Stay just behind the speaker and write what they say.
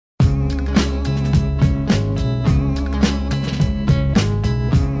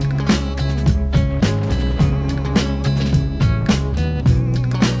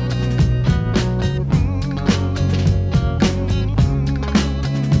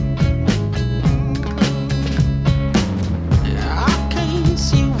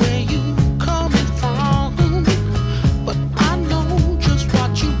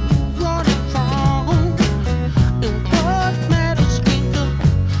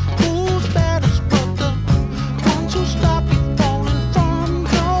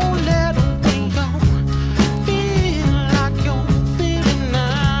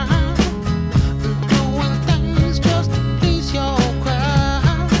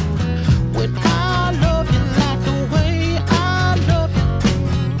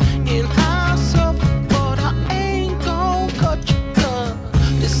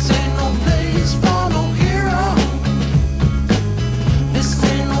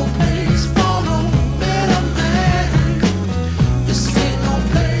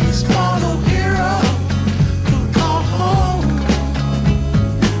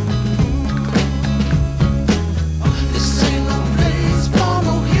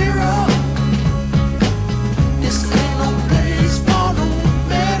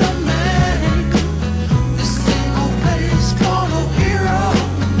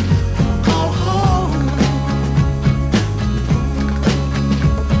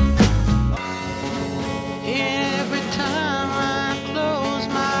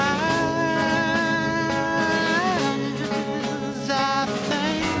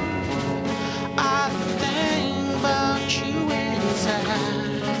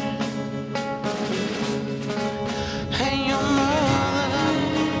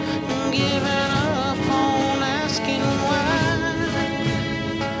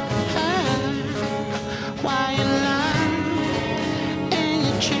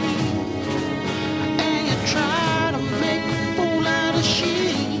and you try to make a fool out of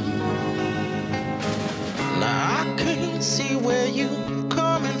she. Now I can't see where you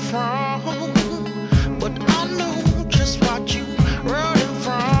coming from, but I know just what you running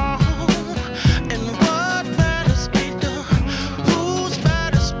from. And what matters ain't the who's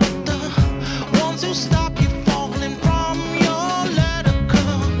matters, but the ones who stop you falling from your ladder.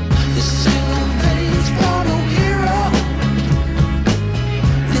 'Cause this ain't no place for no hero.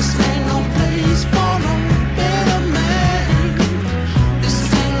 This ain't no place for no better man. This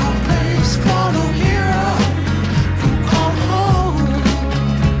ain't no place for no hero who call home.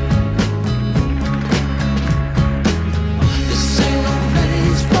 This ain't no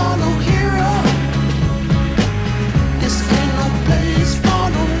place for no hero. This ain't no place for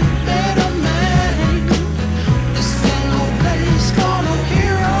no better man. This ain't no place for no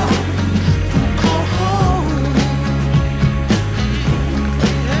hero who call home.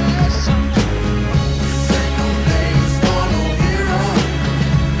 Yes, this ain't no place for no hero.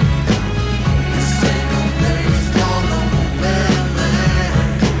 This ain't no place for no better man.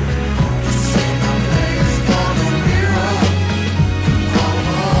 This ain't no place for no hero who call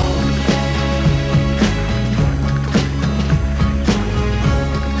home.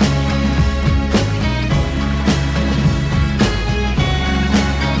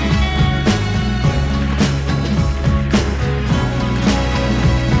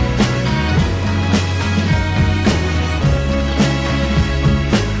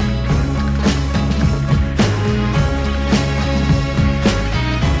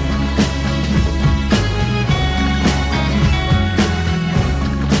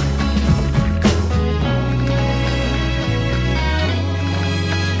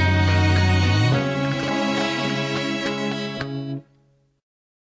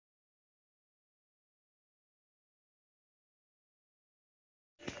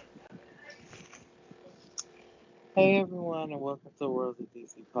 Hey everyone, and welcome to Worlds of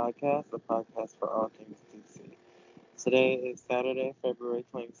DC podcast, a podcast for all things DC. Today is Saturday, February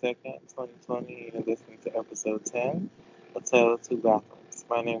 22nd, 2020, and you're listening to episode 10, A Tale of Two Gothams.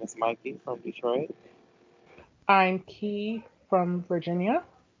 My name is Mikey from Detroit. I'm Key from Virginia.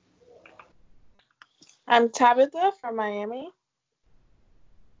 I'm Tabitha from Miami.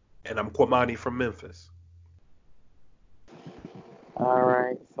 And I'm Kwamani from Memphis.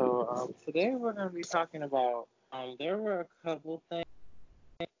 Alright, so today we're going to be talking about, there were a couple things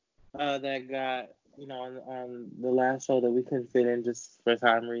that got, on the last show that we couldn't fit in just for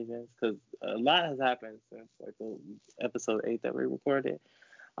time reasons, because a lot has happened since like the episode 8 that we recorded.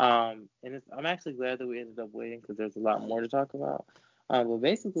 And I'm actually glad that we ended up waiting because there's a lot more to talk about. But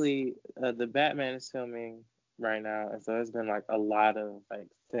basically, the Batman is filming right now, and so there's been like a lot of like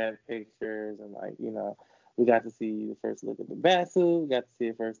set pictures and like we got to see the first look at the Batsuit, we got to see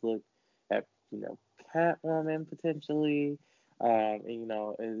the first look at Catwoman potentially.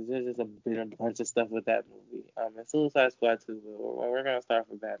 There's just a bunch of stuff with that movie. And Suicide Squad 2, but we're gonna start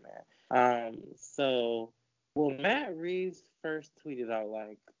with Batman. Matt Reeves first tweeted out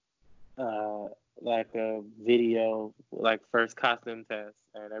like a video, like first costume test,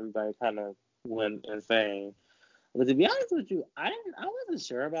 and everybody kind of went insane. But to be honest with you, I wasn't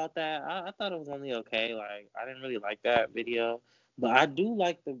sure about that. I thought it was only okay. Like I didn't really like that video, but I do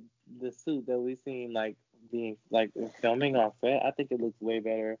like the suit that we seen like being like filming on set. I think it looks way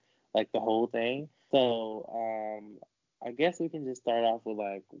better, like the whole thing. So I guess we can just start off with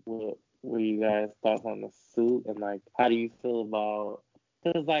like what were you guys' thoughts on the suit and like how do you feel about?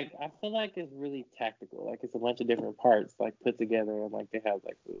 Because like I feel like it's really tactical. Like it's a bunch of different parts like put together, and like they have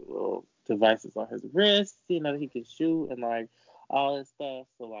like the little devices on his wrist, that he can shoot and like all this stuff.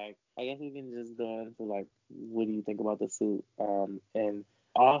 So like I guess we can just go into like what do you think about the suit? And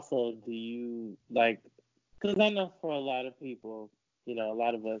also do you like? Because I know for a lot of people, a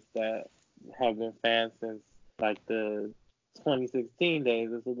lot of us that have been fans since like the 2016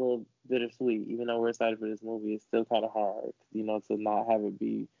 days, it's a little bittersweet. Even though we're excited for this movie, it's still kind of hard, to not have it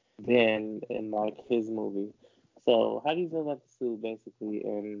be Ben in like his movie. So how do you feel about the suit basically,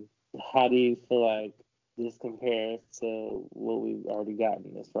 and how do you feel like this compares to what we've already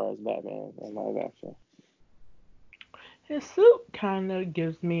gotten as far as Batman and live action? His suit kind of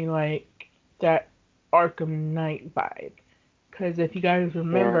gives me like that Arkham Knight vibe. Because if you guys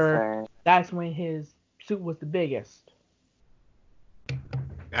remember, that's when his suit was the biggest.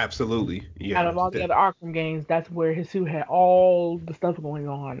 Absolutely, yeah. Out of all the other Arkham games, that's where his suit had all the stuff going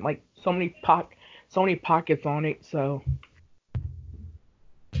on, like so many pockets on it. So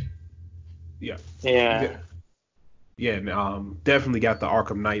yeah. Yeah, and, definitely got the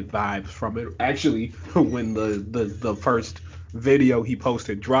Arkham Knight vibes from it. Actually, when the first video he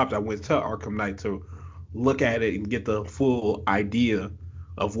posted dropped, I went to Arkham Knight to look at it and get the full idea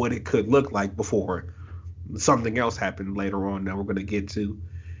of what it could look like before something else happened later on that we're gonna get to.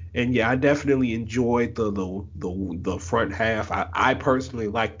 And yeah, I definitely enjoyed the front half. I personally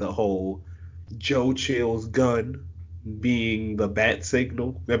like the whole Joe Chill's gun being the bat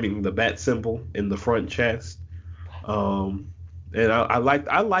signal. I mean the bat symbol in the front chest. Um, and I like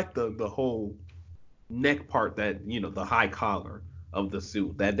the whole neck part, that the high collar of the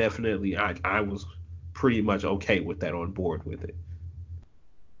suit. That definitely I was pretty much okay with that, on board with it.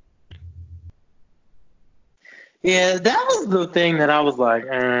 Yeah, that was the thing that I was like,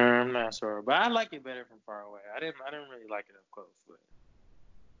 I'm not sure, but I like it better from far away. I didn't really like it up close, but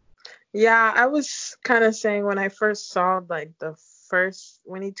Yeah, I was kind of saying when I first saw like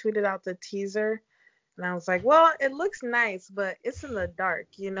when he tweeted out the teaser, and I was like, well, it looks nice, but it's in the dark,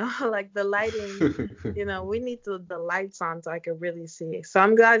 like the lighting, we need the lights on so I could really see. So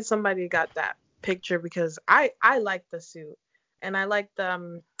I'm glad somebody got that picture because I like the suit, and I like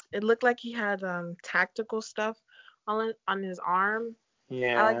it looked like he had tactical stuff on his arm.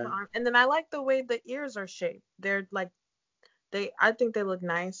 I like the yeah. arm, and then I like the way the ears are shaped. They're like I think they look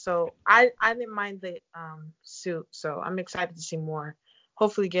nice. So I didn't mind the suit. So I'm excited to see more.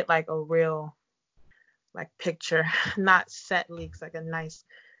 Hopefully get like a real like picture, not set leaks, like a nice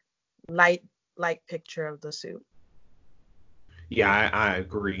light picture of the suit. Yeah, I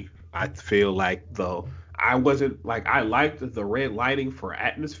agree. I feel like though I wasn't like, I liked the red lighting for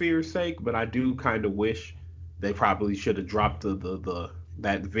atmosphere's sake, but I do kind of wish they probably should have dropped the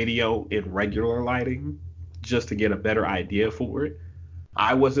that video in regular lighting just to get a better idea for it.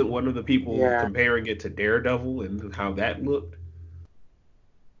 I wasn't one of the people Yeah. comparing it to Daredevil and how that looked,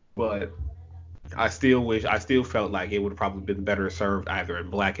 but I still felt like it would have probably been better served either in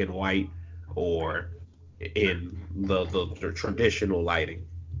black and white or in the traditional lighting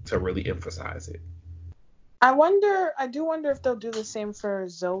to really emphasize it. I do wonder if they'll do the same for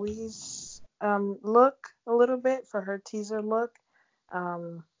Zoe's look a little bit for her teaser look.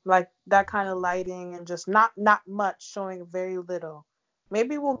 Like that kind of lighting and just not much, showing very little.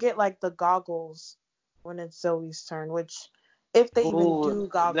 Maybe we'll get like the goggles when it's Zoe's turn, which if they even Ooh, do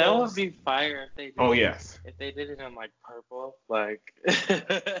that would goggles. be fire if they Oh did it. yes, If they did it in like purple, like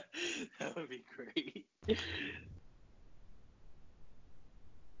that would be great.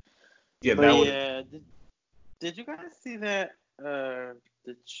 yeah, But that would. yeah, did you guys see that? I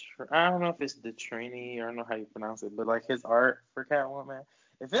don't know if it's the Trini or I don't know how you pronounce it, but like his art for Catwoman.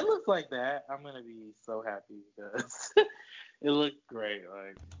 If it looks like that, I'm gonna be so happy because it looked great.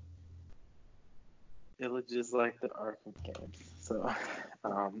 Like it looked just like the Arkham games. So,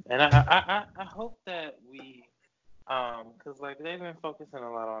 and I hope that cause like they've been focusing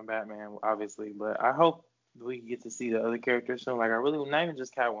a lot on Batman, obviously, but I hope we get to see the other characters soon. Like I really, not even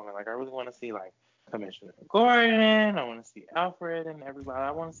just Catwoman. Like I really want to see like Commissioner Gordon. I want to see Alfred and everybody. I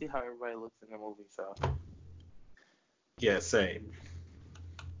want to see how everybody looks in the movie. So Yeah, same.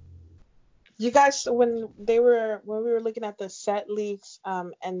 You guys, when we were looking at the set leaks,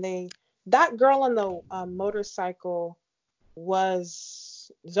 and that girl on the motorcycle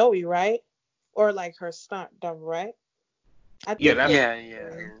was Zoe, right? Or like her stunt double, right? I Yeah, think that's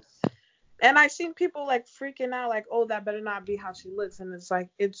yeah. and I seen people like freaking out, like, oh, that better not be how she looks, and it's like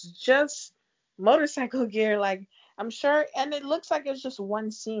it's just motorcycle gear, like I'm sure, and it looks like it's just one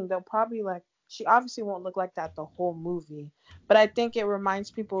scene. They'll probably like she obviously won't look like that the whole movie, but I think it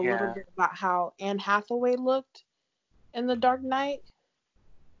reminds people a little Yeah. bit about how Anne Hathaway looked in The Dark Knight.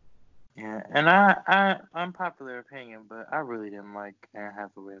 Yeah, and I unpopular opinion, but I really didn't like Anne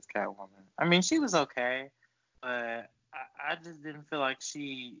Hathaway as Catwoman. I mean, she was okay, but I just didn't feel like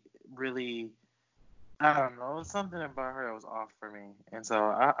she really. I don't know, it was something about her that was off for me, and so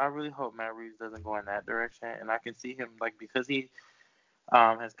I really hope Matt Reeves doesn't go in that direction, and I can see him like because he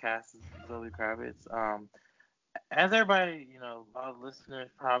has cast Zoe Kravitz. As everybody, all the listeners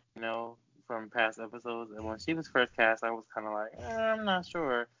probably know from past episodes, and when she was first cast, I was kind of like, I'm not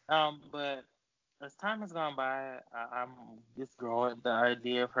sure. But as time has gone by, I'm just growing. The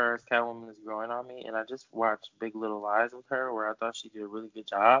idea of her as Catwoman is growing on me, and I just watched Big Little Lies with her, where I thought she did a really good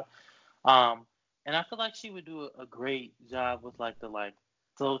job. And I feel like she would do a great job with like the like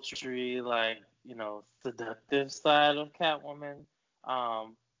sultry, like seductive side of Catwoman.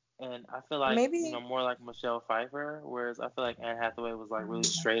 Um, and I feel like Maybe more like Michelle Pfeiffer, whereas I feel like Anne Hathaway was like really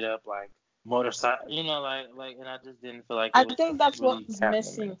straight up like motorcycle, and I just didn't feel like it I was think that's what really was Catwoman.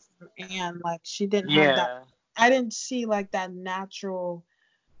 missing from Anne. Like she didn't have that. Yeah, I didn't see like that natural.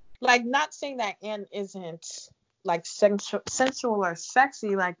 Like not saying that Anne isn't like sensual or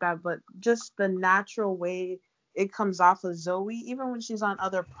sexy like that, but just the natural way it comes off of Zoe, even when she's on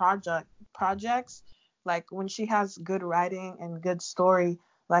other projects, like when she has good writing and good story,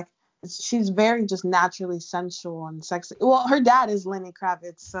 like she's very just naturally sensual and sexy. Well, her dad is Lenny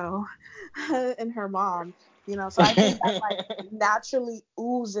Kravitz, so and her mom, so I think that like naturally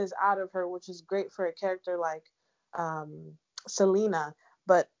oozes out of her, which is great for a character like Selena.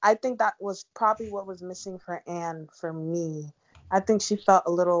 But I think that was probably what was missing for Anne for me. I think she felt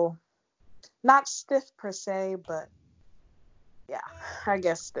a little, not stiff per se, but yeah, I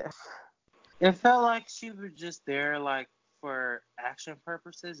guess stiff. It felt like she was just there like for action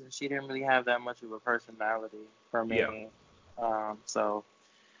purposes, and she didn't really have that much of a personality for me. Yeah.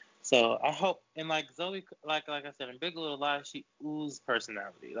 So I hope, and like Zoe, like I said, in Big Little Lies, she oozed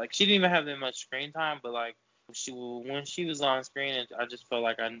personality. Like she didn't even have that much screen time, but like when she was on screen, I just felt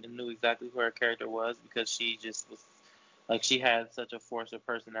like I knew exactly who her character was, because she just was like, she had such a force of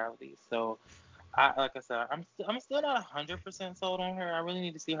personality. So like I said, I'm still not 100% sold on her. I really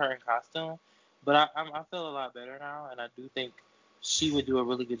need to see her in costume, but I feel a lot better now, and I do think she would do a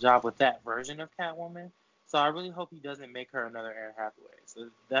really good job with that version of Catwoman. So I really hope he doesn't make her another Anne Hathaway. So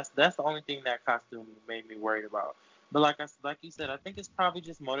that's the only thing that costume made me worried about. But like you said, I think it's probably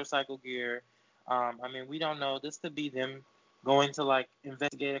just motorcycle gear. I mean, we don't know. This could be them going to like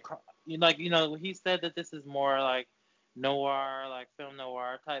investigate he said that this is more like noir, like film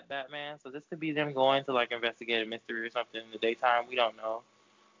noir type Batman. So this could be them going to like investigate a mystery or something in the daytime. We don't know.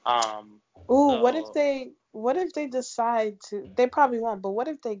 Ooh, So what if they decide to? They probably won't, but what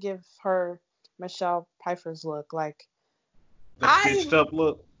if they give her Michelle Pfeiffer's look, like The stitched up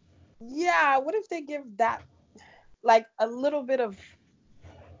look. Yeah, what if they give that like a little bit of?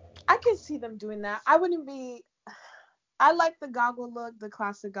 I can see them doing that. I wouldn't be. I like the goggle look, the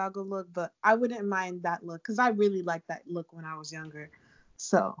classic goggle look, but I wouldn't mind that look because I really liked that look when I was younger.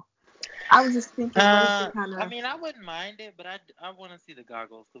 So I was just thinking, what if they kind of? I mean, I wouldn't mind it, but I want to see the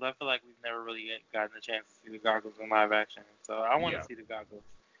goggles, because I feel like we've never really gotten a chance to see the goggles in live action. So I want to see the goggles.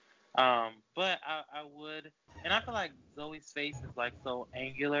 But I would, and I feel like Zoe's face is like so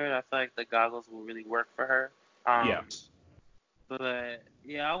angular. I feel like the goggles will really work for her. Yeah. But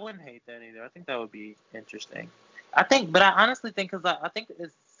yeah, I wouldn't hate that either. I think that would be interesting. But I honestly think, because I think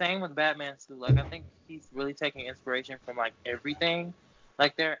it's the same with Batman too. Like I think he's really taking inspiration from like everything.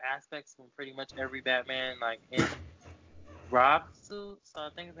 Like there are aspects from pretty much every Batman like in Rob's suit. So I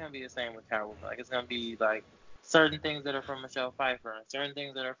think it's gonna be the same with Catwoman. Like it's gonna be like certain things that are from Michelle Pfeiffer, and certain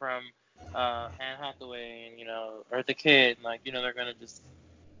things that are from Anne Hathaway, and Eartha Kitt. And, like they're gonna just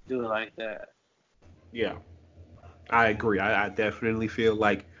do it like that. Yeah. I agree. I definitely feel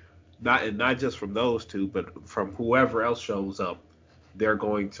like not just from those two, but from whoever else shows up, they're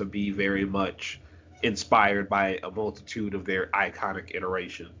going to be very much inspired by a multitude of their iconic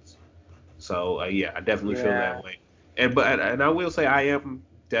iterations. So yeah, I definitely feel Yeah. that way. And I will say I am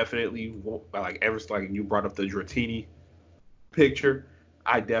definitely like you brought up the Dratini picture.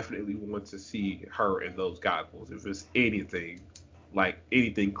 I definitely want to see her in those goggles if it's anything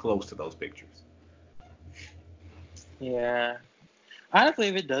close to those pictures. Yeah. Honestly,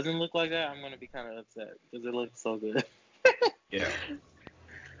 if it doesn't look like that, I'm gonna be kind of upset because it looks so good. Yeah.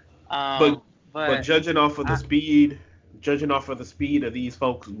 But um, but but judging off of the speed of these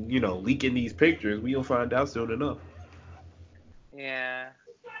folks, leaking these pictures, we'll find out soon enough. yeah,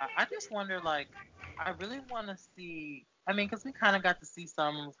 I just wonder, like, I really want to see. I mean, because we kind of got to see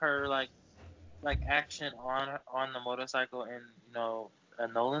some of her like action on the motorcycle in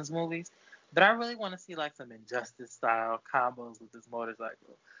Nolan's movies, but I really want to see like some Injustice style combos with this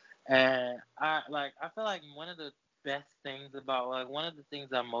motorcycle. And I feel like one of the best things about, like, one of the things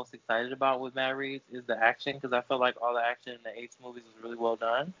I'm most excited about with Matt Reeves is the action, because I feel like all the action in the Apes movies was really well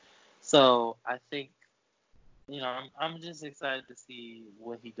done. So I think I'm just excited to see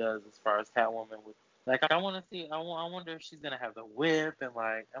what he does as far as Catwoman with. Like, I want to see. I wonder if she's gonna have the whip, and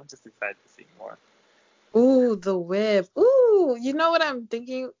like, I'm just excited to see more. Ooh, the whip. Ooh, you know what I'm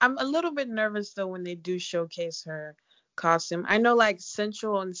thinking? I'm a little bit nervous though when they do showcase her costume. I know like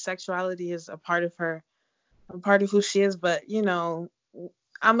sensual and sexuality is a part of her, a part of who she is, but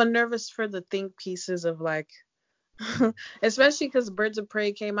I'm a nervous for the think pieces of like, especially because Birds of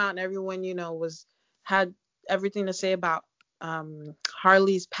Prey came out and everyone had everything to say about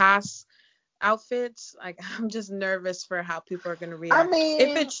Harley's past outfits. Like I'm just nervous for how people are gonna I react. If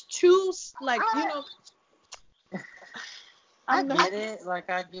mean, it's too like I I'm get not. it. Like,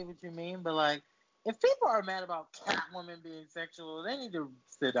 I get what you mean, but like, if people are mad about Catwoman being sexual, they need to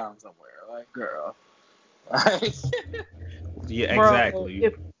sit down somewhere. Like, girl, like, Yeah, Bro,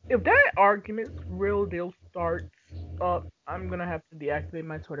 exactly. if that argument real deal starts up, I'm gonna have to deactivate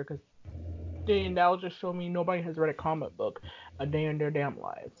my Twitter because then that'll just show me nobody has read a comic book a day in their damn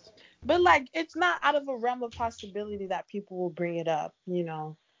lives. But like, it's not out of a realm of possibility that people will bring it up, you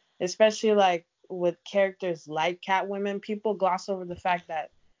know, especially like with characters like Catwoman. People gloss over the fact that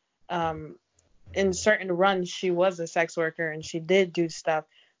um in certain runs she was a sex worker and she did do stuff.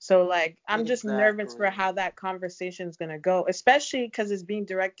 So like, I'm just nervous for how that conversation is gonna go, especially because it's being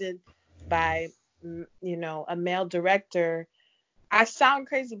directed by you know, a male director. I sound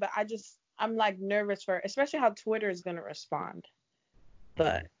crazy, but I'm like nervous for, especially how Twitter is gonna respond.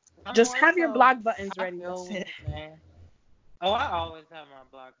 But just have your block buttons ready. That's it. Oh, I always have my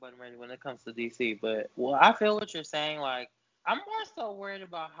block button ready when it comes to DC. But well, I feel what you're saying. Like, I'm more so worried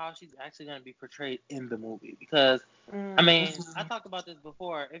about how she's actually going to be portrayed in the movie because, I mean, I talked about this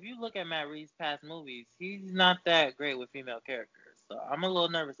before. If you look at Matt Reeves' past movies, he's not that great with female characters. So I'm a little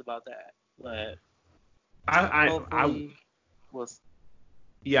nervous about that. But hopefully, we'll see.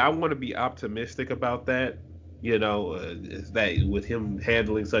 Yeah, I want to be optimistic about that. You know, is that with him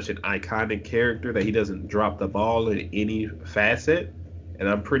handling such an iconic character that he doesn't drop the ball in any facet, and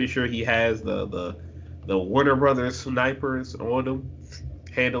I'm pretty sure he has the Warner Brothers snipers on him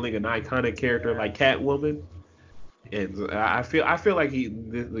handling an iconic character like Catwoman, and I feel like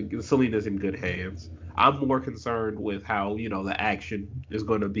Selena's in good hands. I'm more concerned with how the action is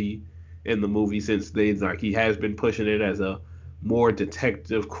going to be in the movie since he has been pushing it as a more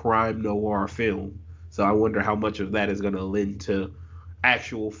detective crime noir film. So I wonder how much of that is going to lend to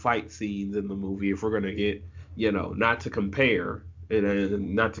actual fight scenes in the movie if we're going to get not to compare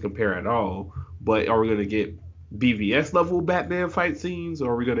and not to compare at all, but are we going to get BVS level Batman fight scenes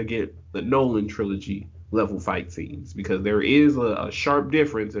or are we going to get the Nolan trilogy level fight scenes? Because there is a sharp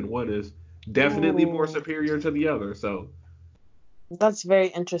difference and one is definitely more superior to the other. So that's very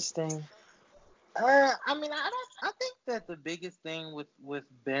interesting. I mean, I think that the biggest thing with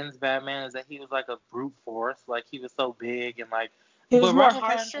Ben's Batman is that he was like a brute force. Like he was so big and like. He was but more Robert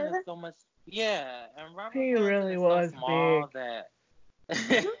harsher. Pattinson is so much. Yeah, and Robert He Pattinson really is was so small big. that.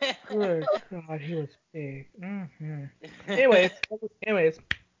 Good God, he was big. Anyways,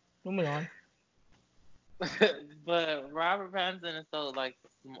 moving on. But Robert Pattinson is so like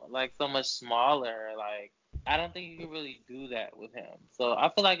so much smaller. Like I don't think you can really do that with him. So I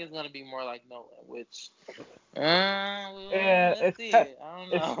feel like it's gonna be more like Nolan, which let's see it. I don't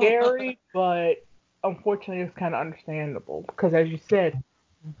know. It's scary, but unfortunately, it's kind of understandable because, as you said,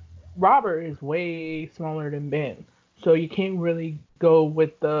 Robert is way smaller than Ben, so you can't really go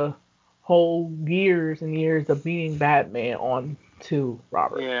with the whole years and years of being Batman on to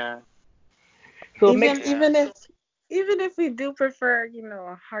Robert. Yeah. So even if we do prefer,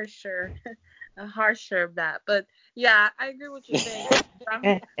 a harsher bat, but yeah, I agree with you saying.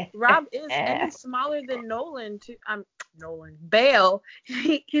 Rob is, and he's smaller than Nolan too. Bale.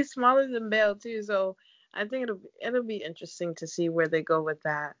 He's smaller than Bale too. So I think it'll be interesting to see where they go with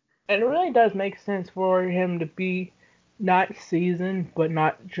that. And it really does make sense for him to be not seasoned, but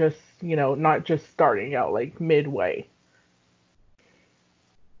not just starting out like midway.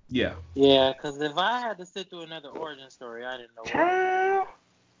 Yeah. Yeah, because if I had to sit through another origin story, I didn't know what.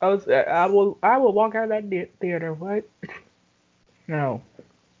 I will walk out of that theater. What? No.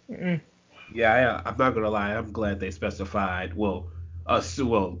 Mm-mm. Yeah, I'm not gonna lie. I'm glad they specified. Well,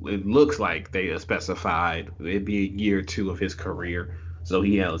 it looks like they specified it'd be a year or two of his career, so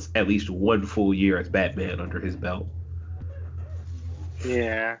he has at least one full year as Batman under his belt.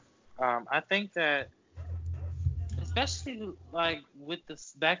 Yeah, I think that especially like with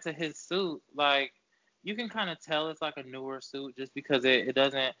this back to his suit, like you can kind of tell it's like a newer suit just because it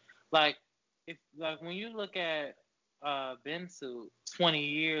doesn't like if like when you look at Ben's suit, 20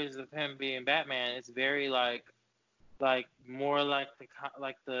 years of him being Batman, it's very like more like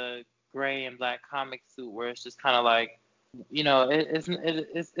the gray and black comic suit where it's just kind of like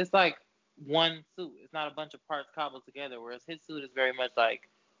it's like one suit. It's not a bunch of parts cobbled together. Whereas his suit is very much like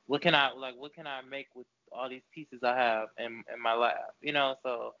what can I make with all these pieces I have in my lab,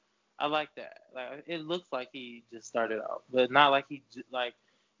 So I like that. Like it looks like he just started out, but not like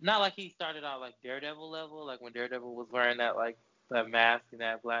not like he started out like Daredevil level, like when Daredevil was wearing that that mask and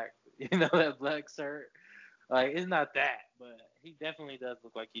that black that black shirt. Like it's not that, but he definitely does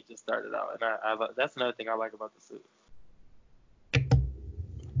look like he just started out, and I that's another thing I like about the suit.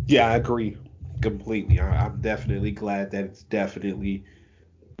 Yeah, I agree completely. I'm definitely glad that it's definitely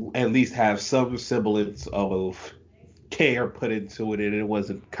at least have some semblance of care put into it and it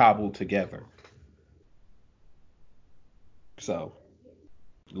wasn't cobbled together. So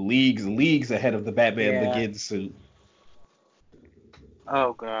leagues ahead of the Batman Yeah. Begins suit.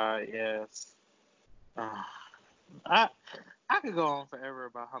 Oh God, yes. Uh, I I could go on forever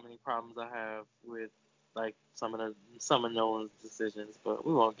about how many problems I have with like some of Nolan's decisions, but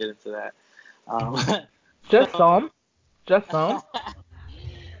we won't get into that. Um, Just so some. Just some.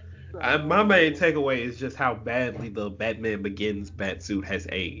 My main so takeaway is just how badly the Batman Begins batsuit has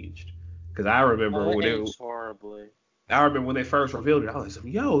aged. Because it aged horribly. I remember when they first revealed it, I was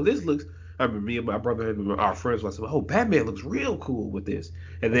like, "Yo, this looks." I remember me and my brother and our friends was like, "Oh, Batman looks real cool with this."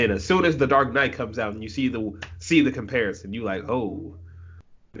 And then as soon as the Dark Knight comes out and you see the comparison, you like, "Oh,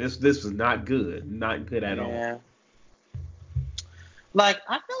 this was not good, not good at all." Yeah. Like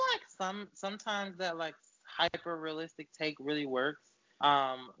I feel like sometimes that like hyper realistic take really works.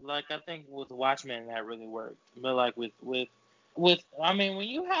 Like I think with Watchmen that really worked. But like with I mean when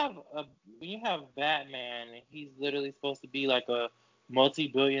you have Batman, he's literally supposed to be like a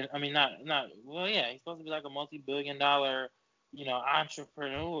multi-billion. I mean not well yeah he's supposed to be like a multi-billion dollar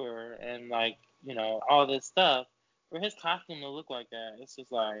entrepreneur and like all this stuff. For his costume to look like that, it's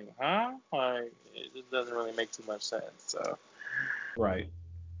just like, huh? Like it just doesn't really make too much sense. So. Right.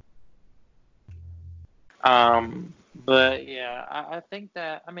 But yeah, I think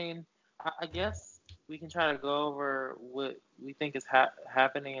that, I mean, I guess we can try to go over what we think is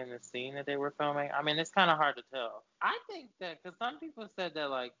happening in the scene that they were filming. I mean, it's kind of hard to tell. I think that, because some people said that,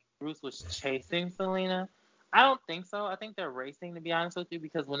 like, Bruce was chasing Selena. I don't think so. I think they're racing, to be honest with you,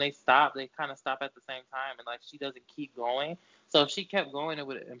 because when they stop, they kind of stop at the same time, and, like, she doesn't keep going. So if she kept going, it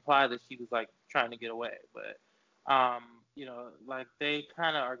would imply that she was, like, trying to get away. But like they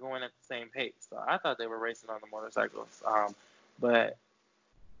kind of are going at the same pace. So I thought they were racing on the motorcycles. But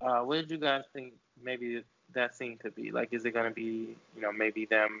what did you guys think maybe that scene could be? Like, is it going to be, maybe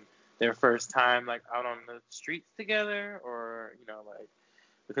their first time like out on the streets together, or like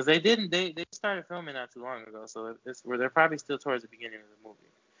because they started filming not too long ago, so they're probably still towards the beginning of the movie.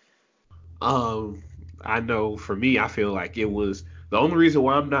 Um, I know for me, I feel like it was the only reason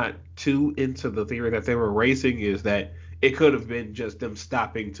why I'm not too into the theory that they were racing is that it could have been just them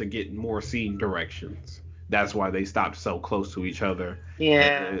stopping to get more scene directions. That's why they stopped so close to each other.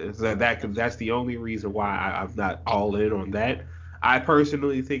 Yeah, That's the only reason why I'm not all in on that. I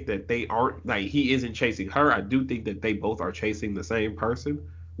personally think that they aren't like he isn't chasing her. I do think that they both are chasing the same person,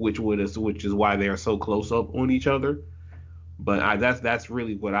 which is why they are so close up on each other. But that's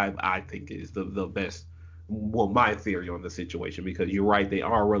really what I think is the best, well, my theory on the situation, because you're right, they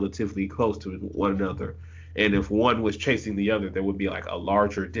are relatively close to one another, and if one was chasing the other, there would be like a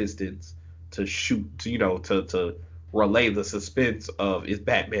larger distance to shoot, to relay the suspense of is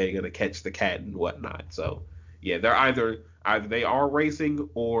Batman gonna catch the cat and whatnot. So yeah, they're either they are racing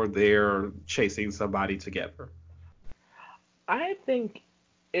or they're chasing somebody together. I think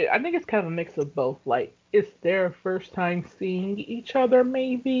I think it's kind of a mix of both. Like it's their first time seeing each other,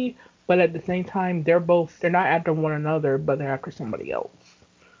 maybe, but at the same time, they're not after one another, but they're after somebody else.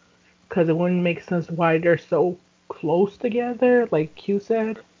 Because it wouldn't make sense why they're so close together, like Q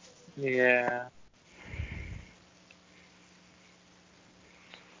said. yeah,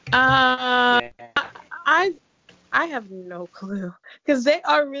 Uh, yeah. I I have no clue because they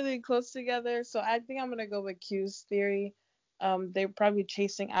are really close together. So I think I'm gonna go with Q's theory. They're probably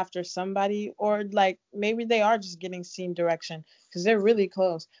chasing after somebody, or like maybe they are just getting scene direction because they're really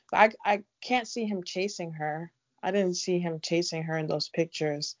close. But I can't see him chasing her. I didn't see him chasing her in those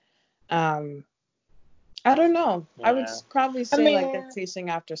pictures. Um, I don't know. I would Yeah. probably I say like they're mean, chasing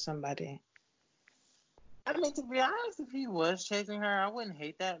after somebody. to be honest, if he was chasing her, I wouldn't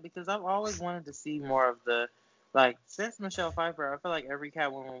hate that because I've always wanted to see more of the, like, since Michelle Pfeiffer, I feel like every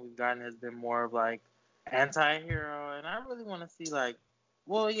Catwoman we've gotten has been more of like anti-hero, and I really want to see like,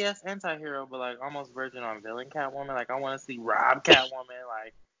 well, yes, anti-hero, but like almost virgin on villain Catwoman. Like, I want to see Rob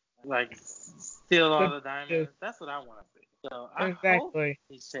Catwoman, like steal all Just, the just diamonds. That's what I want to see. So I hope exactly.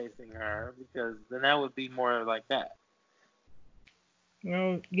 he's chasing her because then that would be more like that.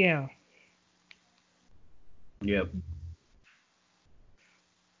 Well, yeah. Yep.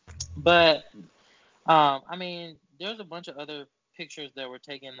 But I mean, there's a bunch of other pictures that were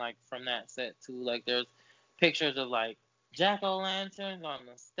taken like from that set too. Like there's pictures of like jack-o'-lanterns on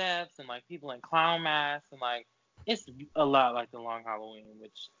the steps and like people in clown masks and like it's a lot like the Long Halloween,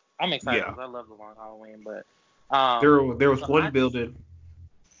 which I'm excited Yeah. because I love the Long Halloween. But There was so one I just building.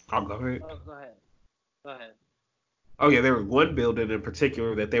 I'll go ahead. oh go ahead. Oh yeah, there was one building in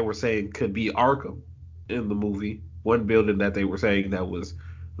particular that they were saying could be Arkham in the movie. One building that they were saying that was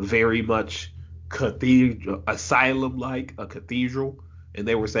very much cathedral asylum like a cathedral, and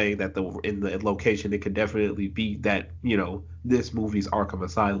they were saying that in the location it could definitely be that this movie's Arkham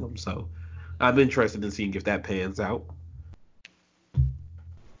Asylum. So I'm interested in seeing if that pans out.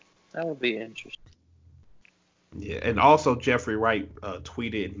 That would be interesting. Yeah, and also Jeffrey Wright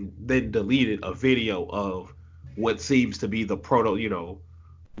tweeted and then deleted a video of what seems to be the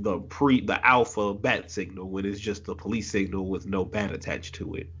the alpha bat signal when it's just a police signal with no bat attached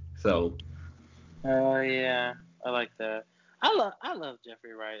to it. So Oh yeah, I like that. I love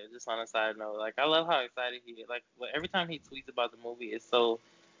Jeffrey Wright. Just on a side note, like I love how excited he is. Like every time he tweets about the movie, it's so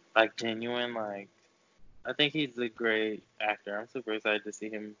like genuine. Like I think he's a great actor. I'm super excited to see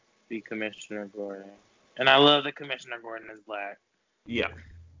him be Commissioner Gordon. And I love that Commissioner Gordon is black. yeah,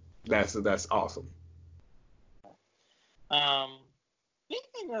 that's awesome. Um,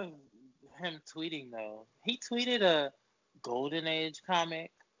 Speaking of him tweeting though, he tweeted a Golden Age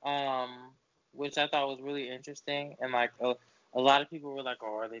comic, which I thought was really interesting. And like a lot of people were like,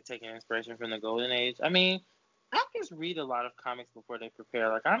 "Oh, are they taking inspiration from the Golden Age?" I mean, actors read a lot of comics before they prepare.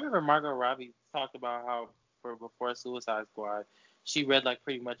 Like I remember Margot Robbie talked about how for before Suicide Squad, she read like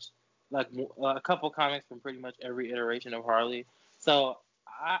pretty much like a couple comics from pretty much every iteration of Harley. So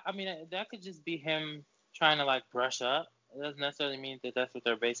I mean that could just be him trying to like brush up. It doesn't necessarily mean that that's what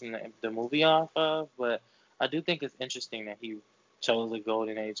they're basing the movie off of, but I do think it's interesting that he chose a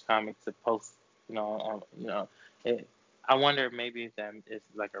Golden Age comic to post. It, I wonder maybe if that is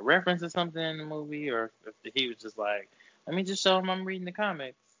like a reference to something in the movie, or if he was just like, let me just show him I'm reading the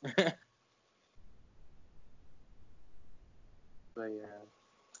comics. But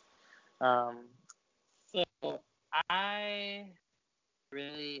yeah. So I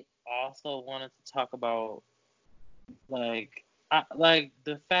really also wanted to talk about like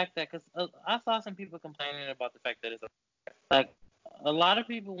the fact that because I saw some people complaining about the fact that it's like a lot of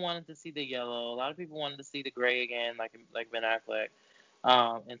people wanted to see the yellow, a lot of people wanted to see the gray again, like Ben Affleck,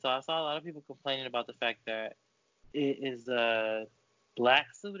 and so I saw a lot of people complaining about the fact that it is a black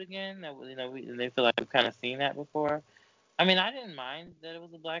suit again. That and they feel like we've kind of seen that before. I mean, I didn't mind that it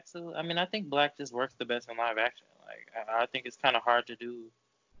was a black suit. I mean, I think black just works the best in live action. Like, I think it's kind of hard to do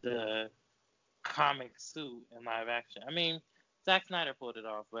the comic suit in live action. I mean, Zack Snyder pulled it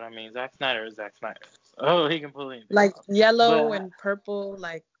off, but I mean, Zack Snyder is Zack Snyder. So he can pull anything Like off. yellow But and purple,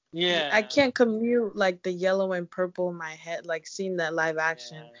 like I yeah, can't commute like the yellow and purple in my head, like seeing that live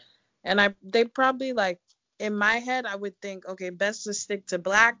action. yeah, And they probably like in my head I would think, okay, best to stick to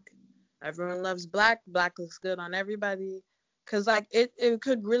black. Everyone loves black. Black looks good on everybody. Cause like it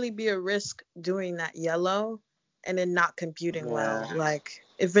could really be a risk doing that yellow and then not computing well. yeah, Like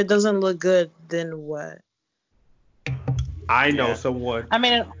if it doesn't look good, then what? I know yeah. someone. I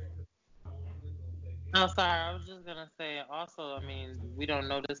mean, oh, sorry. I was just gonna say. Also, I mean, we don't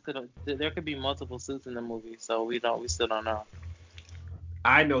know this could. There could be multiple suits in the movie, so we don't. We still don't know.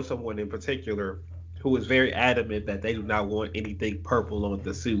 I know someone in particular who is very adamant that they do not want anything purple on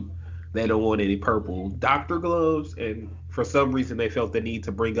the suit. They don't want any purple doctor gloves, and for some reason they felt the need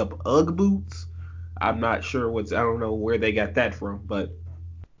to bring up UGG boots. I'm not sure I don't know where they got that from, but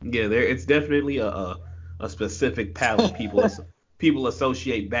yeah, it's definitely a specific palette people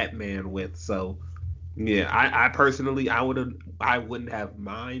associate Batman with. So yeah, I personally I wouldn't have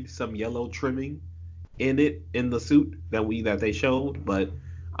mind some yellow trimming in it in the suit that they showed, but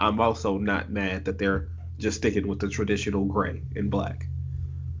I'm also not mad that they're just sticking with the traditional gray and black.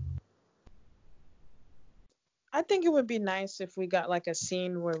 I think it would be nice if we got like a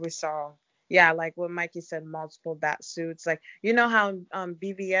scene where we saw, yeah, like what Mikey said, multiple bat suits. Like you know how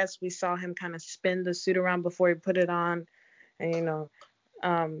BVS we saw him kind of spin the suit around before he put it on, and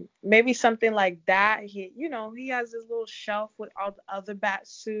maybe something like that. He has this little shelf with all the other bat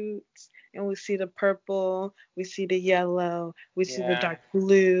suits, and we see the purple, we see the yellow, we see the Yeah, dark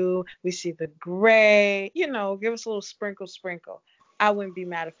blue, we see the gray. Give us a little sprinkle. I wouldn't be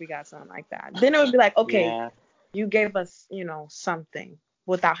mad if we got something like that. Then it would be like, okay, yeah, you gave us, something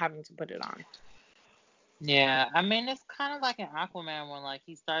without having to put it on. yeah. I mean, it's kind of like an Aquaman one. Like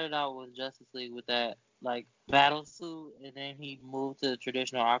he started out with Justice League with that like battle suit, and then he moved to the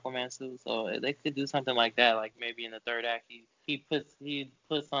traditional Aquaman suit. So they could do something like that. Like maybe in the third act, he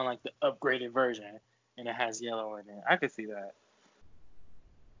puts on like the upgraded version, and it has yellow in it. I could see that.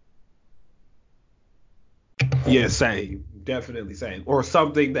 Yeah, same, definitely same, or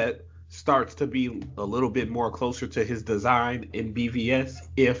something that starts to be a little bit more closer to his design in BVS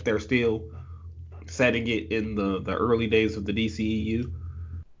if they're still setting it in the early days of the DCEU.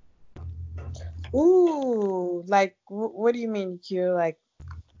 Ooh, like what do you mean, Q? Like,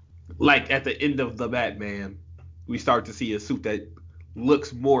 Like at the end of the Batman, we start to see a suit that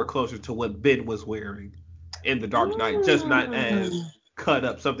looks more closer to what Ben was wearing in the Dark Knight, just not as mm. cut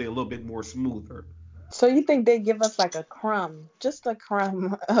up, something a little bit more smoother. So you think they give us like a crumb, just a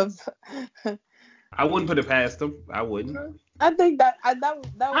crumb of I wouldn't put it past them. I wouldn't. I think that would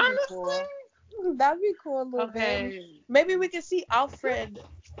be cool. Honestly, That'd be cool a little bit. okay. Maybe we could see Alfred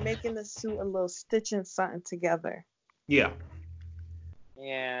making the suit a little stitching something together. Yeah.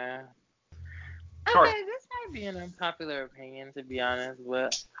 Yeah. All right. Okay, this might be an unpopular opinion, to be honest,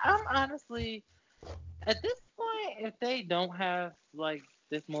 but I'm honestly, at this point, if they don't have like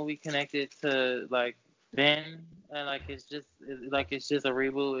this movie connected to like Ben, and like it's just a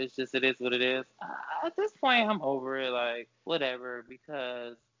reboot, it is what it is. At this point, I'm over it. Like whatever,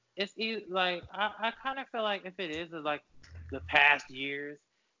 because like I kind of feel like if it is like the past years,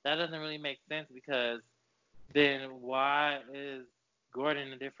 that doesn't really make sense because then why is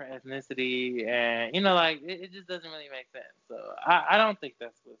Gordon a different ethnicity? And like it just doesn't really make sense. So I don't think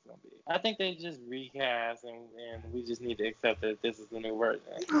that's what it's gonna be. I think they just recast and we just need to accept that this is the new version.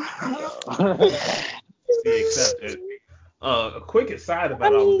 So. Be accepted. A quick aside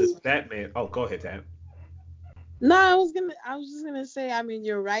about all of this Batman. Oh, go ahead, Tam. No, I was just gonna say, I mean,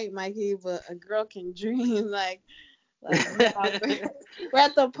 you're right, Mikey, but a girl can dream. Like we're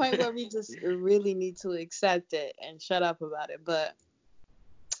at the point where we just really need to accept it and shut up about it. But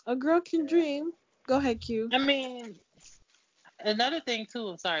a girl can dream. Go ahead, Q. I mean, another thing too.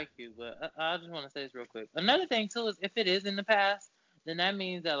 I'm sorry, Q, but I just want to say this real quick. Another thing too is if it is in the past, then that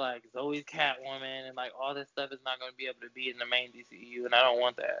means that like Zoe's Catwoman and like all this stuff is not going to be able to be in the main DCEU, and I don't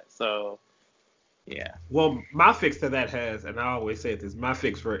want that. So, yeah. Well, my fix to that and I always say this, my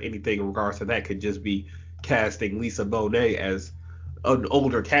fix for anything in regards to that could just be casting Lisa Bonet as an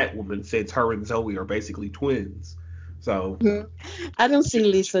older Catwoman, since her and Zoe are basically twins. So I don't see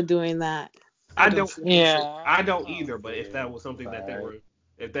Lisa doing that. I don't. Yeah. I don't either. But if that was something that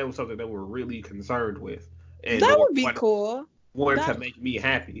they were really concerned with, and that would be cool. Wanted to make me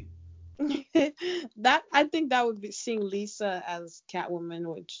happy. That I think that would be seeing Lisa as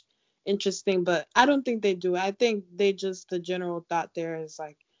Catwoman, which interesting, but I don't think they do. I think the general thought there is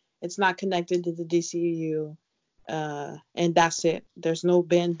like it's not connected to the DCU, and that's it. There's no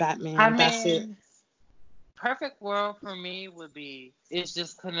Ben Batman. That's it. Perfect world for me would be it's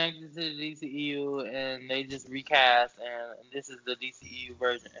just connected to the DCEU and they just recast and this is the DCEU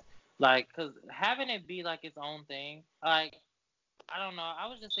version. Like, because having it be like its own thing, like, I don't know. I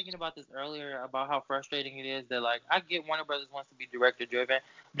was just thinking about this earlier about how frustrating it is that, like, I get Warner Brothers wants to be director driven,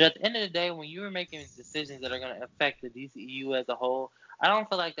 but at the end of the day, when you're making decisions that are going to affect the DCEU as a whole, I don't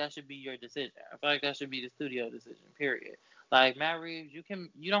feel like that should be your decision. I feel like that should be the studio decision, period. Like, Matt Reeves, you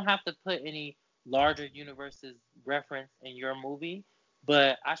don't have to put any larger universes reference in your movie,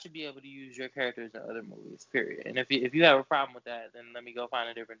 but I should be able to use your characters in other movies, period. And if you have a problem with that, then let me go find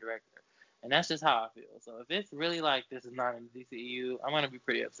a different director. And that's just how I feel. So if it's really like this is not in the DCEU, I'm going to be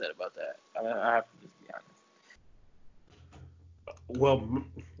pretty upset about that. I have to just be honest. Well,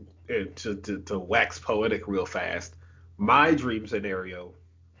 to wax poetic real fast, my dream scenario,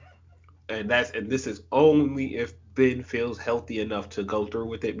 and this is only if Ben feels healthy enough to go through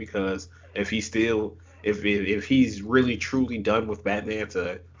with it, because if he's really truly done with Batman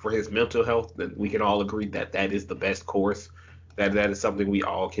for his mental health, then we can all agree that is the best course. That is something we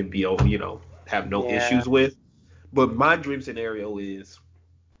all can be, have no issues with. But my dream scenario is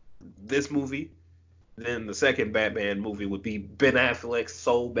this movie. Then the second Batman movie would be Ben Affleck's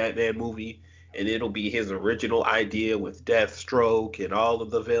sole Batman movie, and it'll be his original idea with Deathstroke and all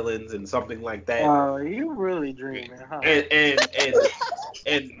of the villains and something like that. Oh, you really dreaming, huh? And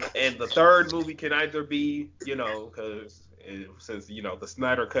the third movie can either be, because since the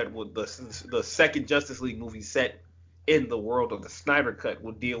Snyder Cut would the second Justice League movie set in the world of the Snyder Cut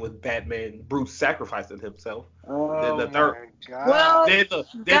will deal with Batman, Bruce sacrificing himself. Oh, then the third, my God. Well,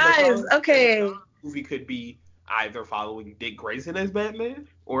 guys, okay. Movie could be either following Dick Grayson as Batman,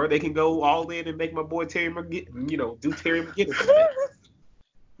 or they can go all in and make my boy Terry McGinnis, do Terry McGinnis.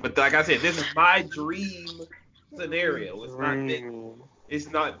 But like I said, this is my dream scenario. It's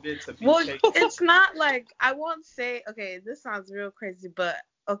not meant to be. Well, it's not like, I won't say, okay, this sounds real crazy, but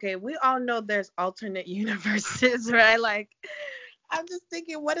okay, we all know there's alternate universes, right? Like, I'm just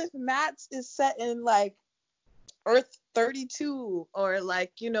thinking, what if Matt's is set in like Earth 32, or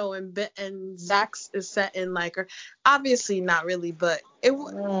like, and Zach's is set in like, or obviously not really, but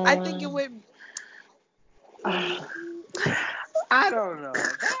I think it would. I don't know.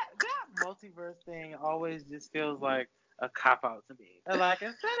 That multiverse thing always just feels like a cop out to me. And like,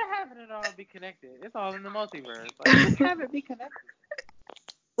 instead of having it all be connected, it's all in the multiverse. Like, just have it be connected.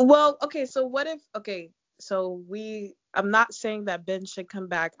 Well, okay, so I'm not saying that Ben should come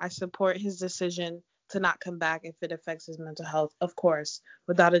back. I support his decision to not come back if it affects his mental health, of course,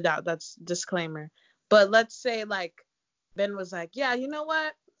 without a doubt. That's disclaimer. But let's say like Ben was like, yeah, you know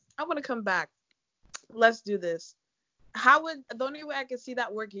what? I want to come back. let's do this. How would the only way I can see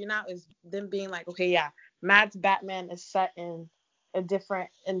that working out is them being like, okay, yeah, Matt's Batman is set in in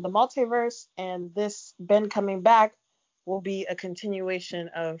the multiverse, and this Ben coming back will be a continuation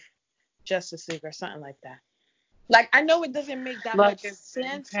of Justice League or something like that. Like, I know it doesn't make that Like much if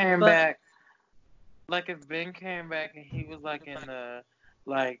sense, Ben came but back, like if Ben came back and he was like in the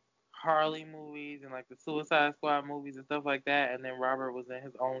like Harley movies and like the Suicide Squad movies and stuff like that, and then Robert was in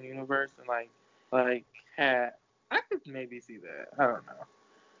his own universe and like had I could maybe see that. I don't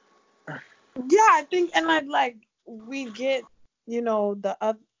know. yeah, I think, and I'd like we get,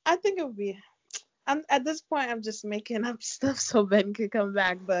 I think it would be. At this point, I'm just making up stuff so Ben could come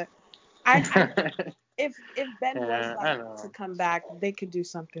back, but if Ben was Yeah, I like know. to come back, they could do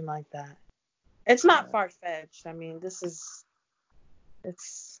something like that. It's not far fetched. I mean,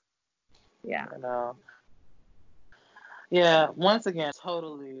 yeah. I know. Yeah, once again,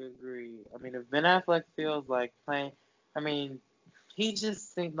 totally agree. I mean, if Ben Affleck feels like playing, I mean, he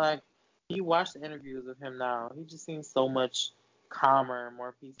just seemed like, you watch the interviews of him now, he just seems so much calmer and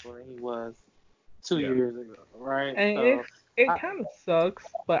more peaceful than he was 2 years ago, right? And So, it kind of sucks,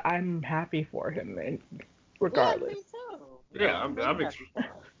 but I'm happy for him, and yeah, regardless. me too. Yeah, I'm really happy.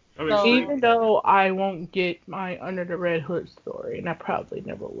 I'm So- Even though I won't get my Under the Red Hood story, and I probably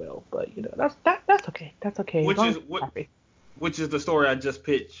never will, but that's okay. That's okay. Which as long is as I'm what- happy. Which is the story I just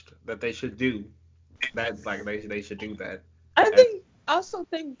pitched that they should do. That's like they should do that. I also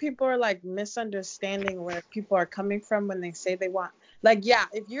think people are like misunderstanding where people are coming from when they say they want, like, yeah,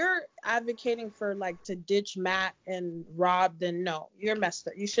 if you're advocating for like to ditch Matt and Rob, then no, you're messed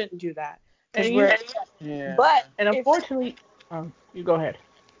up. You shouldn't do that. And Yeah. But unfortunately, you go ahead.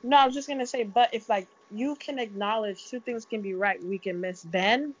 No, I was just gonna say, but if like you can acknowledge two things can be right, we can miss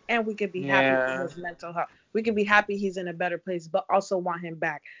Ben and we can be happy for his mental health. We can be happy he's in a better place, but also want him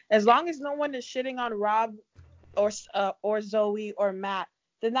back. As long as no one is shitting on Rob or Zoe or Matt,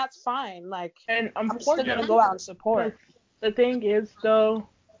 then that's fine. Like, And I'm still gonna go out and support. The thing is, though,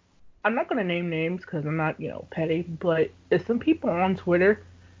 I'm not gonna name names because I'm not, petty, but there's some people on Twitter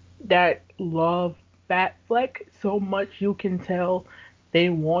that love Batfleck so much you can tell they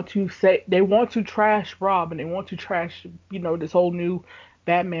want to trash Rob and they want to trash, this whole new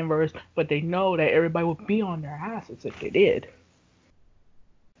Batman verse, but they know that everybody would be on their asses if they did.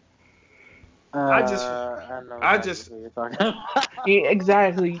 I know exactly what you're talking about. Yeah,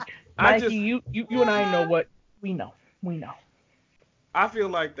 exactly. Mikey, you and I know what we know. We know. I feel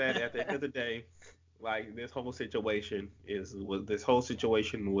like that at the end of the day, like this whole situation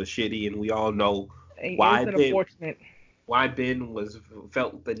was shitty, and we all know why Ben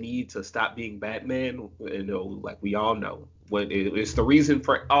felt the need to stop being Batman. Like we all know it's the reason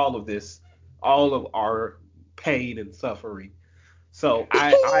for all of this, all of our pain and suffering. So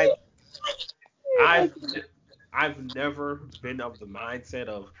I've never been of the mindset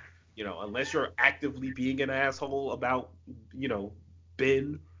of, unless you're actively being an asshole about,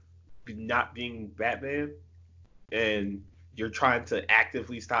 Ben not being Batman, and you're trying to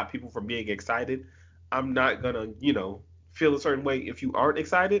actively stop people from being excited, I'm not gonna, feel a certain way if you aren't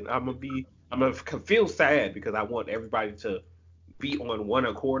excited. I'm gonna feel sad because I want everybody to be on one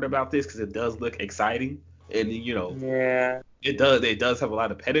accord about this because it does look exciting, and Yeah. it does have a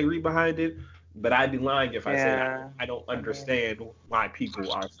lot of pedigree behind it. But I'd be lying if I said I don't understand why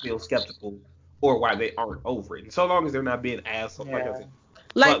people are still skeptical or why they aren't over it. And so long as they're not being assholes, like I said.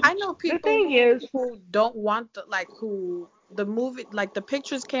 Like, But I know people the thing is, who don't want who the movie, like the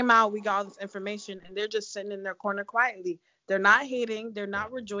pictures came out, we got all this information, and they're just sitting in their corner quietly. They're not hating, they're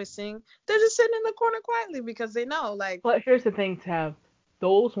not rejoicing, they're just sitting in the corner quietly because they know, like. But here's the thing, Tav.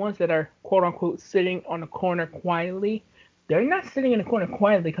 Those ones that are quote unquote sitting on the corner quietly, they're not sitting in the corner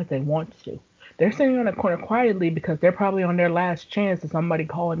quietly because they want to. They're sitting on the corner quietly because they're probably on their last chance of somebody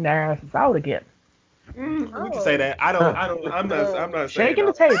calling their asses out again. We can say that. I'm not Shaking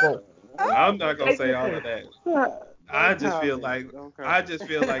the saying table. I'm not gonna say all of that. I just feel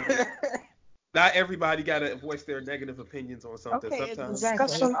like not everybody gotta voice their negative opinions on something. Okay, Sometimes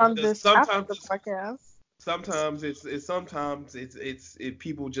discussion on this after the podcast. Sometimes it's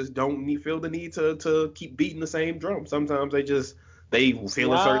people just don't feel the need to keep beating the same drum. Sometimes they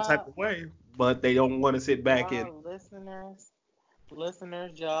feel a certain type of way, but they don't want to sit back and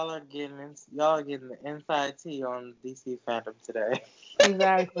listeners, y'all are getting the inside tea on DC fandom today.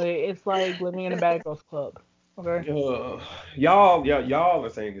 Exactly. It's like living in a Bad Girls Club. Okay. Y'all are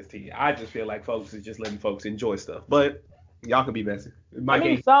saying this tea. I just feel like folks is just letting folks enjoy stuff, but y'all can be messy.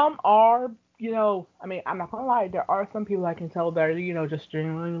 Some are, I'm not gonna lie, there are some people I can tell that are, just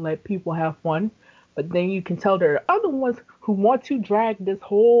genuinely let people have fun. But then you can tell there are other ones who want to drag this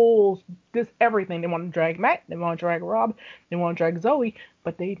everything. They want to drag Matt, they want to drag Rob, they want to drag Zoe,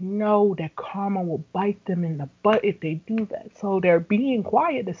 but they know that karma will bite them in the butt if they do that. So they're being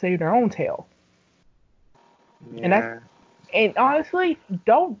quiet to save their own tail. Yeah. And honestly,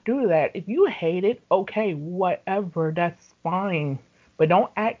 don't do that. If you hate it, okay, whatever, that's fine. But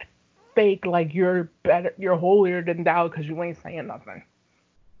don't act fake like you're better, you're holier than thou because you ain't saying nothing.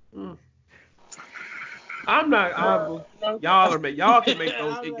 Mm. I'm not. Y'all can make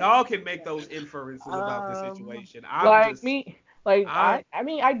those. Y'all can make those inferences about the situation. I'm Like just. me, like I. I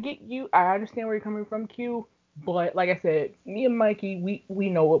mean, I get you. I understand where you're coming from, Q. But like I said, me and Mikey, we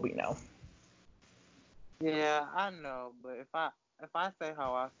know what we know. Yeah, I know, but if I say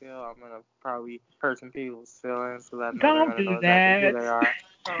how I feel, I'm gonna probably hurt some people's feelings because I know they're Don't gonna know do exactly who that. they are.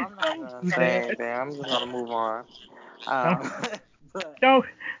 So I'm not Don't gonna do say that. anything. I'm just gonna move on. Don't. Um, but Don't.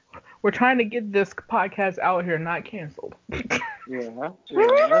 We're trying to get this podcast out here, not canceled. yeah.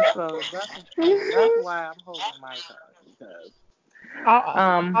 So that's why I'm holding my tongue because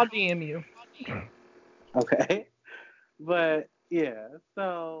I'll DM you. okay. But yeah,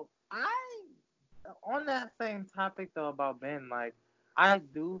 so on that same topic though about Ben, like I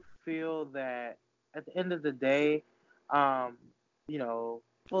do feel that at the end of the day, um, you know,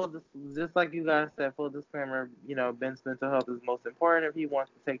 just like you guys said, full disclaimer, Ben's mental health is most important. If he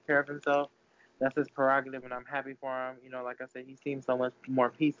wants to take care of himself, that's his prerogative, and I'm happy for him. Like I said, he seems so much more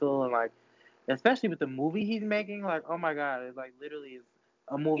peaceful, and like especially with the movie he's making, like oh my god, it's like literally is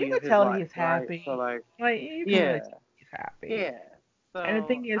a You movie of can his tell life, he's right? So happy. like, Like you can really yeah, tell he's happy. yeah. And the So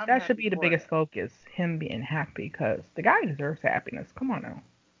thing is, I'm that should happy be the for him. biggest focus, him being happy, because the guy deserves happiness. Come on now.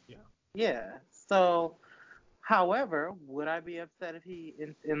 Yeah. So, however, would I be upset if he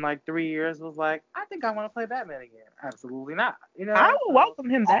in like 3 years was like, I think I want to play Batman again? Absolutely not. I would So welcome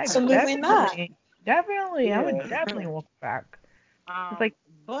him back. Absolutely not. Definitely. I would yeah. definitely welcome back. It's um, like,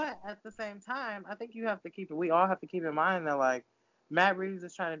 but at the same time, I think you have to keep it. We all have to keep in mind that like Matt Reeves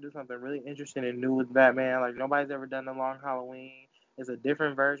is trying to do something really interesting and new with Batman. Like nobody's ever done the Long Halloween. It's a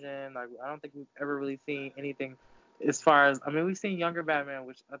different version. Like I don't think we've ever really seen anything as far as we've seen younger Batman,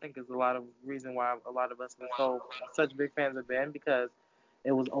 which I think is a lot of reason why a lot of us were such big fans of Ben because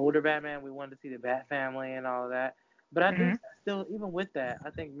it was older Batman. We wanted to see the Bat family and all of that. But I do hmm still, even with that, I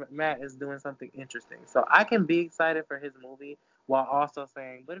think Matt is doing something interesting. So I can be excited for his movie while also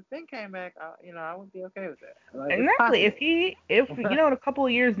saying, but if Ben came back, I would be okay with that. Like it's exactly. possible. If in a couple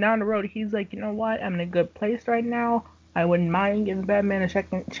of years down the road, he's like, you know what, I'm in a good place right now. I wouldn't mind giving Batman a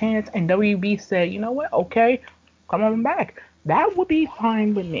second chance. And WB said, you know what, okay, come on back. That would be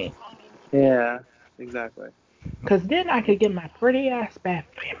fine with me. Yeah, exactly. Because then I could get my pretty ass Bat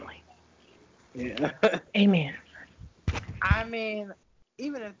family. Yeah. Amen. I mean,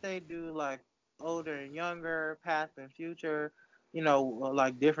 even if they do like older and younger, past and future,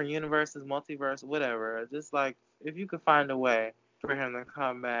 like different universes, multiverse, whatever, just like if you could find a way for him to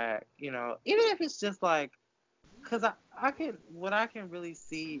come back, even if it's just like, cause what I can really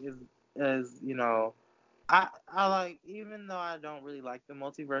see is, I like, even though I don't really like the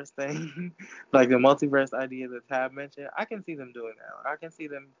multiverse thing, like the multiverse idea that Tab mentioned, I can see them doing that. Like, I can see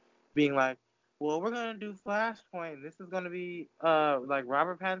them being like, well, we're gonna do Flashpoint. This is gonna be like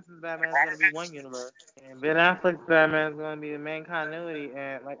Robert Pattinson's Batman is gonna be one universe, and Ben Affleck's Batman is gonna be the main continuity,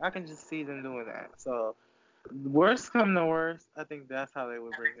 and like I can just see them doing that. So worst come to worst, I think that's how they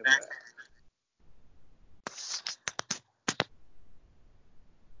would bring him back.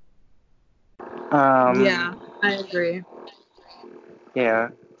 Yeah, I agree. Yeah.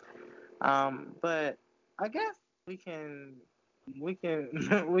 But I guess we can we can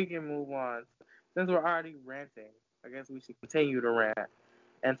move on. Since we're already ranting, I guess we should continue to rant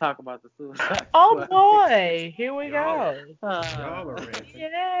and talk about the Suicide Oh Squad picture. boy, here we Y'all, go. y'all are Uh, ranting.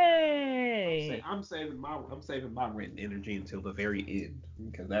 Yay. I'm saving my rent energy until the very end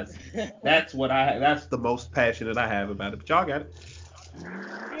because that's the most passionate I have about it. But y'all got it.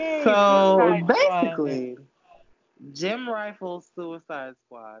 Yay, so Suicide Squad. basically, Jim Rifle's Suicide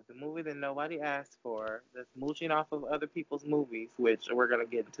Squad, the movie that nobody asked for, that's mooching off of other people's movies, which we're gonna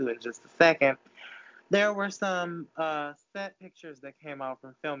get into in just a second. There were some set pictures that came out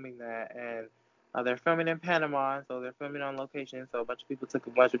from filming that, and they're filming in Panama, so they're filming on location. So a bunch of people took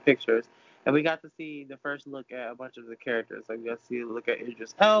a bunch of pictures, and we got to see the first look at a bunch of the characters. Like we got to see a look at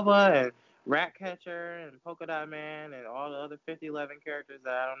Idris Elba and Ratcatcher and Polka Dot Man and all the other 5011 characters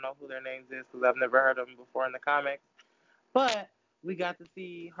that I don't know who their names is because I've never heard of them before in the comics. But we got to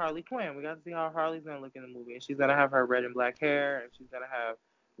see Harley Quinn. We got to see how Harley's gonna look in the movie, and she's gonna have her red and black hair, and she's gonna have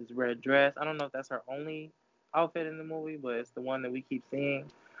this red dress. I don't know if that's her only outfit in the movie, but it's the one that we keep seeing.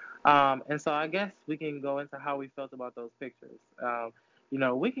 And so I guess we can go into how we felt about those pictures.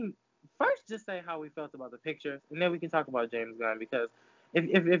 We can first just say how we felt about the pictures, and then we can talk about James Gunn, because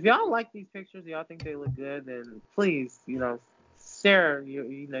if y'all like these pictures, y'all think they look good, then please, share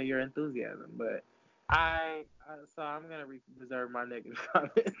your enthusiasm. But so I'm gonna reserve my negative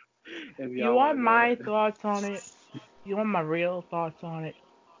comments if You y'all want want to go my ahead. thoughts on it? You want my real thoughts on it?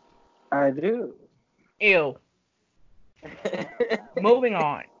 I do. Ew. Moving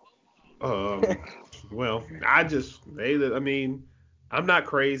on. Well, I mean, I'm not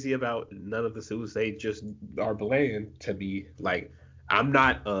crazy about none of the suits. They just are bland to me. Like, I'm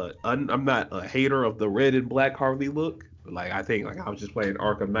not a hater of the red and black Harley look. Like, I think, like, I was just playing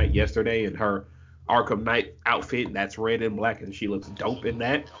Arkham Knight yesterday, and her Arkham Knight outfit that's red and black, and she looks dope in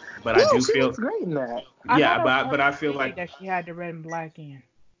that. But Yeah, I do she feel, looks great in that. I yeah, thought it was but Arkham I feel City like, that she had the red and black in.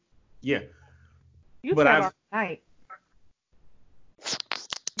 yeah, You but said I've, Arkham Knight.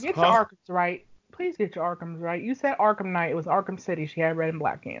 Get your huh? Arkhams right. Please get your Arkhams right. You said Arkham Knight. It was Arkham City. She had red and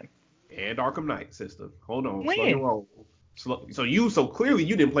black in. And Arkham Knight, sister. Hold on, slow your When? roll. So clearly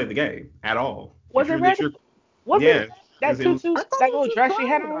you didn't play the game at all. Was it red? Was Yeah, it because that it was I tutu, thought that it was little just dress she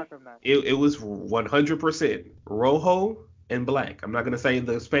had playing on? Arkham Knight. it was 100% rojo and black. I'm not gonna say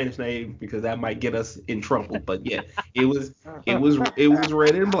the Spanish name because that might get us in trouble. But yeah, it was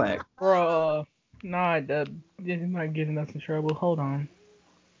red and black. Bruh. Nah, this is not getting us in trouble. Hold on.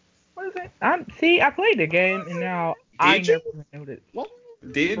 What is it? I played the game and now I Did you? never noticed. What?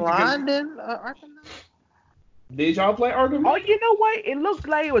 Did because Blonde in Arkham Knight? did y'all play Arkham Oh, Knight? you know what? It looked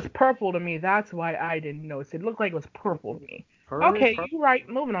like it was purple to me. That's why I didn't notice. It looked like it was purple to me. Okay, Per- you right.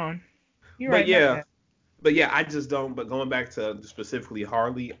 Moving on. You But right. My yeah, bad. But yeah, I just don't. But going back to specifically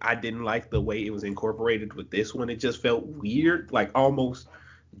Harley, I didn't like the way it was incorporated with this one. It just felt weird, like almost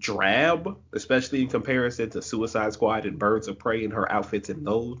drab, especially in comparison to Suicide Squad and Birds of Prey and her outfits in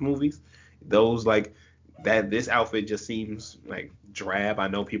those movies. Those like that. This outfit just seems like drab. I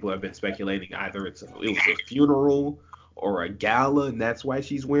know people have been speculating either it was a funeral or a gala, and that's why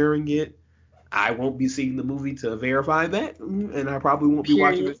she's wearing it. I won't be seeing the movie to verify that, and I probably won't be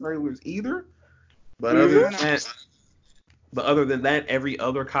watching the Period. trailers either. But Period. other than that, every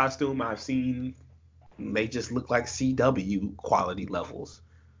other costume I've seen, they just look like CW quality levels,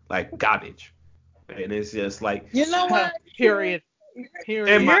 like garbage. And it's just like, You know what? Period. am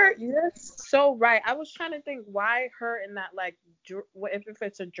Period. I? You're so right. I was trying to think why her in that like if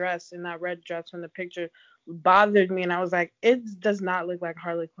it's a dress in that red dress from the picture bothered me, and I was like, it does not look like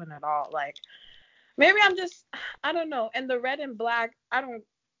Harley Quinn at all. Like maybe I don't know. And the red and black, I don't.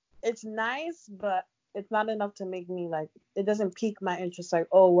 It's nice, but it's not enough to make me like. It doesn't pique my interest. Like,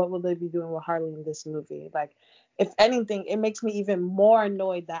 oh, what will they be doing with Harley in this movie? Like, if anything, it makes me even more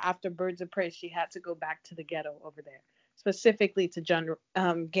annoyed that after Birds of Prey, she had to go back to the ghetto over there, specifically to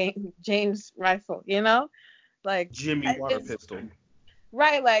James Rifle. Like Jimmy Water it's Pistol.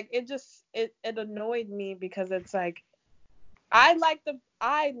 right. Like it annoyed me because it's like I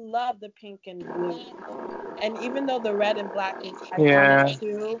love the pink and blue, and even though the red and black is Yeah. iconic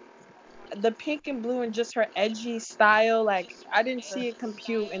too, the pink and blue and just her edgy style, like I didn't see it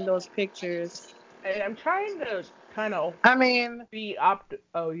compute in those pictures. And I'm trying to kind of I mean, be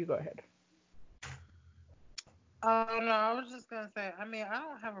Oh, you go ahead. oh no, I was just gonna say. I mean, I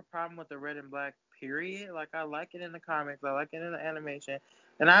don't have a problem with the red and black. Period. Like I like it in the comics. I like it in the animation,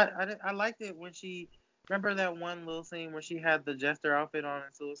 and I liked it when she. Remember that one little scene where she had the jester outfit on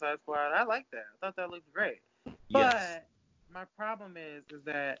in Suicide Squad? I liked that. I thought that looked great. Yes. But my problem is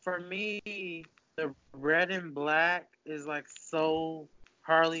that for me, the red and black is like so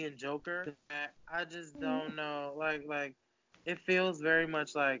Harley and Joker that I just don't know. Like it feels very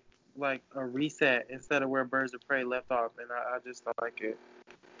much like a reset instead of where Birds of Prey left off, and I just don't like it.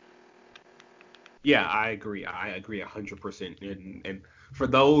 Yeah, I agree. I agree 100%. And for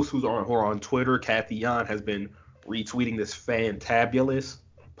those who are on Twitter, Kathy Yan has been retweeting this fantabulous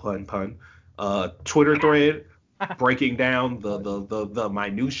pun Twitter thread breaking down the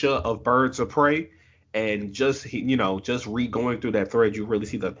minutia of Birds of Prey, and just going through that thread, you really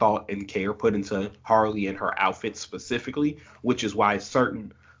see the thought and care put into Harley and her outfit specifically, which is why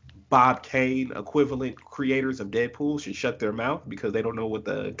certain Bob Kane equivalent creators of Deadpool should shut their mouth because they don't know what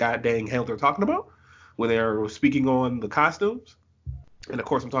the goddamn hell they're talking about when they're speaking on the costumes. And of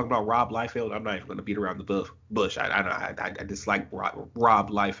course, I'm talking about Rob Liefeld. I'm not even going to beat around the bush. I dislike Rob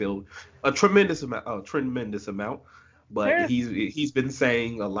Liefeld a tremendous amount. But There's he's been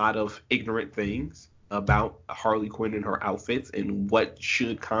saying a lot of ignorant things about Harley Quinn and her outfits and what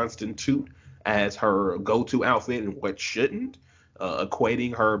should constitute as her go-to outfit and what shouldn't.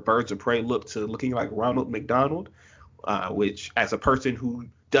 Equating her Birds of Prey look to looking like Ronald McDonald, which as a person who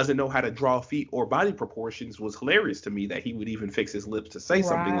doesn't know how to draw feet or body proportions was hilarious to me that he would even fix his lips to say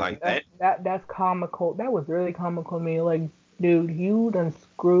something Right. like that. That's comical. That was really comical to me. Like, dude, you done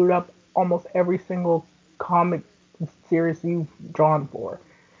screwed up almost every single comic series you've drawn for.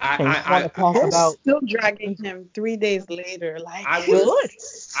 And you want to talk They're about still dragging him 3 days later. Like, I would good.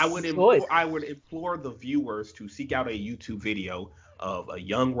 Good. I would implore the viewers to seek out a YouTube video of a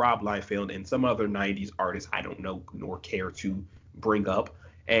young Rob Liefeld and some other 90s artist I don't know nor care to bring up.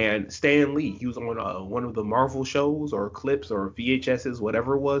 And Stan Lee, he was on one of the Marvel shows or clips or VHSs,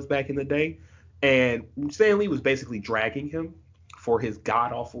 whatever it was back in the day. And Stan Lee was basically dragging him for his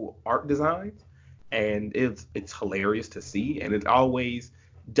god awful art designs. And it's hilarious to see. And it always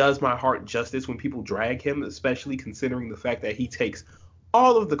does my heart justice when people drag him, especially considering the fact that he takes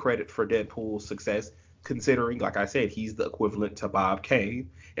all of the credit for Deadpool's success, considering, like I said, he's the equivalent to Bob Kane.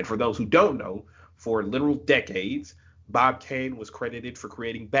 And for those who don't know, for literal decades, Bob Kane was credited for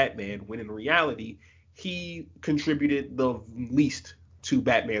creating Batman, when in reality, he contributed the least to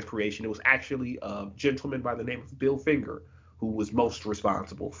Batman's creation. It was actually a gentleman by the name of Bill Finger who was most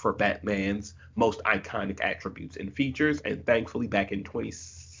responsible for Batman's most iconic attributes and features. And thankfully, back in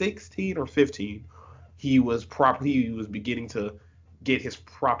 2016 or 15, he was beginning to get his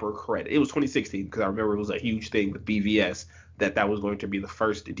proper credit. It was 2016 because I remember it was a huge thing with BVS that was going to be the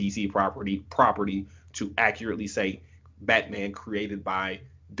first DC property to accurately say Batman created by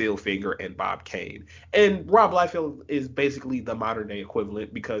Bill Finger and Bob Kane. And Rob Liefeld is basically the modern day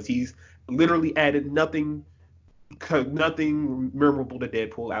equivalent because he's literally added nothing memorable to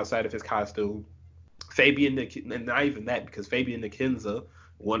Deadpool outside of his costume. And not even that, because Fabian Nicieza,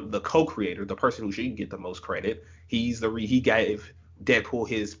 the co-creator, the person who should get the most credit, he gave Deadpool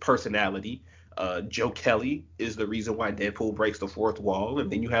his personality. Joe Kelly is the reason why Deadpool breaks the fourth wall, and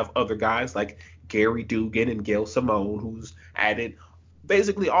then you have other guys like Gary Dugan and Gail Simone, who's added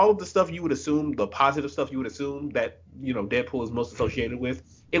basically all of the stuff you would assume, the positive stuff you would assume that Deadpool is most associated with.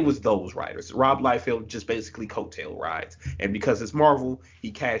 It was those writers. Rob Liefeld just basically coattail rides, and because it's Marvel,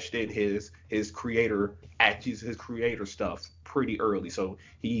 he cashed in his creator stuff pretty early, so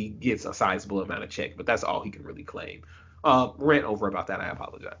he gets a sizable amount of check. But that's all he can really claim. Rant over about that. I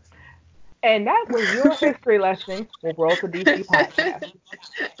apologize. And that was your history lesson with World to DC podcast.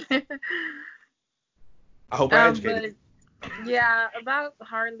 I hope I educated. But yeah, about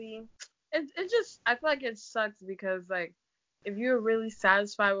Harley, it just, I feel like it sucks because, like, if you're really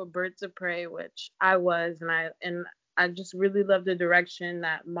satisfied with Birds of Prey, which I was, and I just really love the direction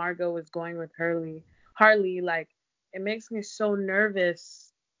that Margot was going with Harley, like, it makes me so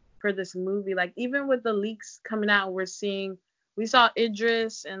nervous for this movie. Like, even with the leaks coming out, we saw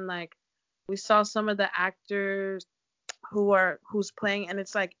Idris, and like we saw some of the actors who's playing, and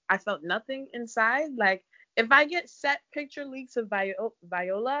it's like I felt nothing inside. Like, if I get set picture leaks of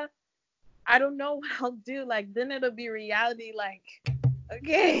Viola, I don't know what I'll do. Like, then it'll be reality. Like,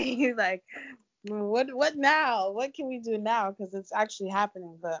 okay, like, what now? What can we do now? Because it's actually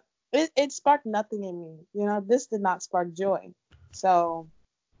happening. But it sparked nothing in me. This did not spark joy. So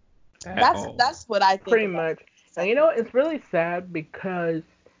that's what I think. Pretty much. And it's really sad because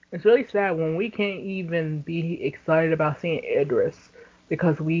it's really sad when we can't even be excited about seeing Idris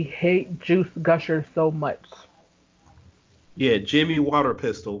because we hate Juice Gusher so much. Yeah, Jimmy Water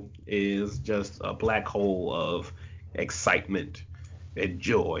Pistol is just a black hole of excitement and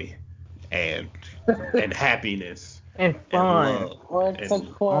joy and happiness and fun. And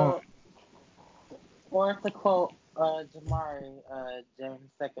love. Or to quote Jamari, James'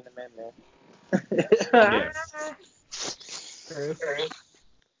 Second Amendment. Yes.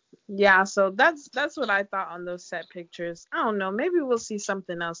 Yeah, so that's what I thought on those set pictures. I don't know. Maybe we'll see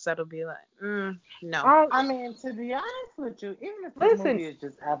something else that'll be like, no. I mean, to be honest with you, even if this movie is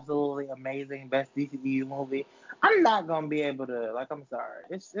just absolutely amazing, best DCEU movie, I'm not gonna be able to. Like, I'm sorry.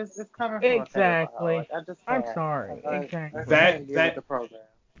 It's coming from exactly. Like, I just can't. I'm sorry. Exactly. That the program.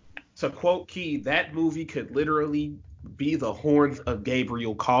 To quote Key, that movie could literally be the horns of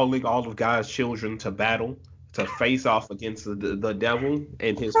Gabriel calling all of God's children to battle, to face off against the devil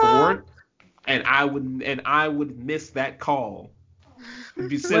and his horde, and I would miss that call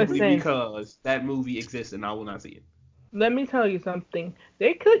simply because that movie exists and I will not see it. Let me tell you something.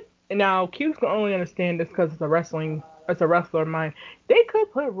 They could now Q's can only understand this because it's a wrestler of mine. They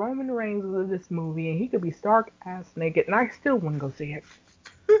could put Roman Reigns in this movie and he could be stark ass naked, and I still wouldn't go see it.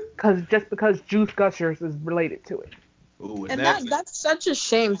 Because Juice Gushers is related to it. Ooh, and that's such a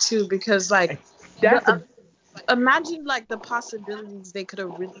shame too, because like imagine like the possibilities they could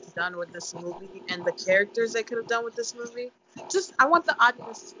have really done with this movie and the characters they could have done with this movie. Just I want the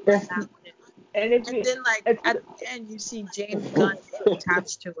audience to imagine And if And you, then like and to, at the end you see James Gunn name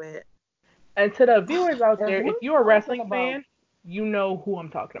attached to it. and to the viewers out If there, we're if you're a talking wrestling about fan, you know who I'm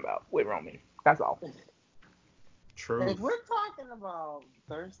talking about with Roman. That's all. True. if we're talking about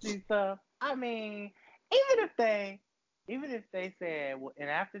thirsty stuff, I mean, even if they said, well, and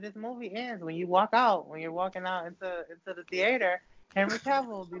after this movie ends, when you're walking out into the theater, Henry Cavill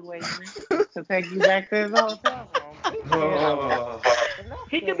will be waiting to take you back to his hotel room. Please say Oh. enough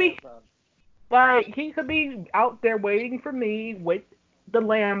He could said, be bro. like, he could be out there waiting for me with the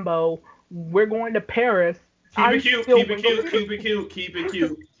Lambo. We're going to Paris. Keep I it cute. still Keep it wouldn't go cute. see this. Keep it cute. Keep it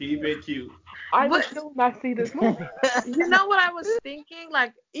cute. Keep it cute. I would But still not see this movie. you know what I was thinking?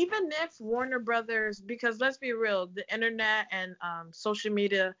 Like, even if Warner Brothers, because let's be real, the internet and social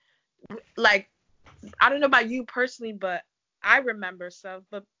media, like, I don't know about you personally, but I remember stuff.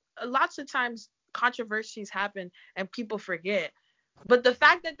 But lots of times controversies happen and people forget. But the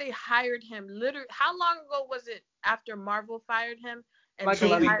fact that they hired him, literally, how long ago was it after Marvel fired him and Like they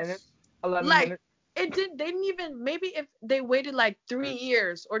 2 11 hired, minutes. weeks. 11 like, minutes. they didn't even, maybe if they waited like 3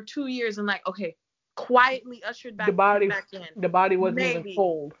 years or 2 years and like, okay, quietly ushered The him body, back in, the body wasn't even maybe.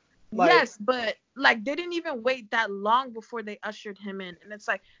 cold. Like, Yes, but like they didn't even wait that long before they ushered him in. And it's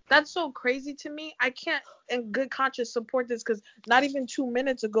like, that's so crazy to me. I can't in good conscience support this because not even 2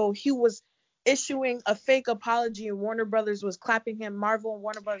 minutes ago he was issuing a fake apology and Warner Brothers was clapping him, Marvel and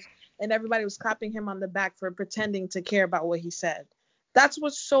Warner Brothers and everybody was clapping him on the back for pretending to care about what he said. That's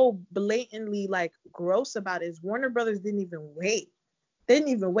what's so blatantly like gross about it is Warner Brothers didn't even wait. They didn't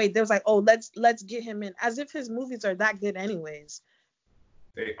even wait. They was like, oh, let's get him in, as if his movies are that good anyways.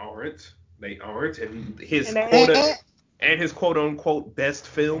 They aren't. They aren't. And and they, his quote unquote best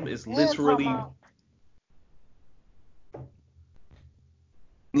film is And talking literally about,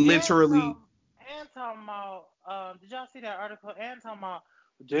 and literally talking, and talking about, did y'all see that article? And talking about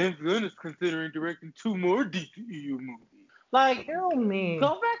James Gunn is considering directing 2 more DCEU movies. Like, kill me.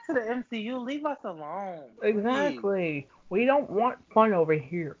 go back to the MCU. Leave us alone, please. Exactly. We don't want fun over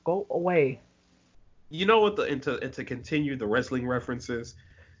here. Go away. you know what the and to continue the wrestling references,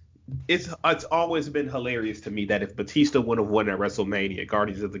 it's always been hilarious to me that if Batista would have won at WrestleMania,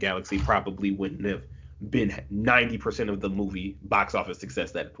 Guardians of the Galaxy probably wouldn't have been 90% of the movie box office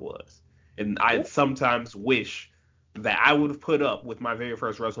success that it was. And I sometimes wish that I would have put up with my very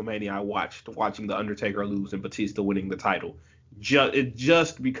first WrestleMania I watching The Undertaker lose and Batista winning the title,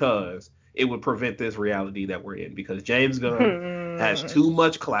 just because it would prevent this reality that we're in. Because James Gunn has too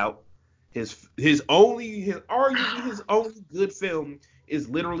much clout. Arguably his only good film is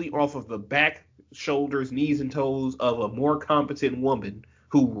literally off of the back, shoulders, knees, and toes of a more competent woman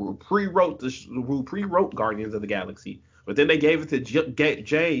who pre-wrote Guardians of the Galaxy, but then they gave it to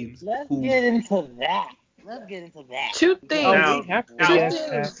James. Let's Who get into that. Let's get into that. Two Oh, things. now we have to now Two get into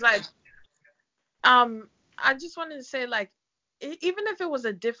that. things. Like, I just wanted to say, like, even if it was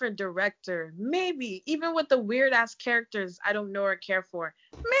a different director, maybe, even with the weird ass characters I don't know or care for,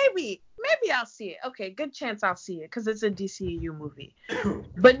 maybe I'll see it. Okay, good chance I'll see it because it's a DCEU movie.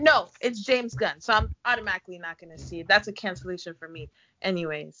 But no, it's James Gunn, so I'm automatically not gonna see it. That's a cancellation for me,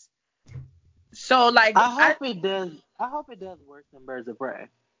 anyways. So like, I hope it does. I hope it does worse than Birds of Prey.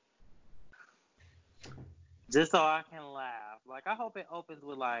 Just so I can laugh. Like, I hope it opens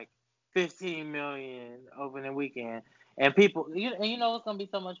with like 15 million opening weekend, and people, you know what's gonna be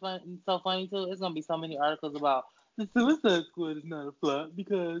so much fun, so funny too. It's gonna be so many articles about the Suicide Squad is not a flop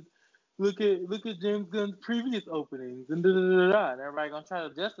because look at James Gunn's previous openings and da da da da. And everybody gonna try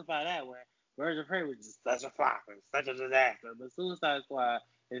to justify that when Birds of Prey was just such a flop and such a disaster. But Suicide Squad,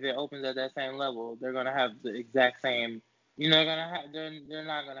 if it opens at that same level, they're gonna have the exact same. They're not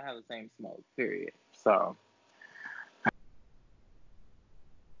gonna have the same smoke. Period. So.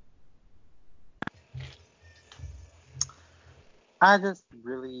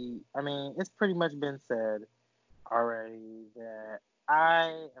 It's pretty much been said already that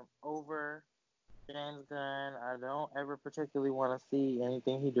I am over James Gunn. I don't ever particularly want to see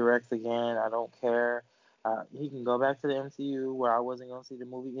anything he directs again. I don't care. He can go back to the MCU where I wasn't going to see the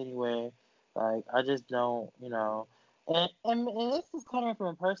movie anyway. Like, I just don't, And this is coming from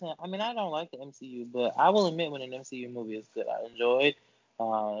a person, I don't like the MCU, but I will admit when an MCU movie is good. I enjoyed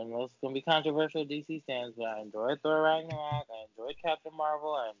and it's going to be controversial DC stands, but I enjoyed Thor Ragnarok, I enjoyed Captain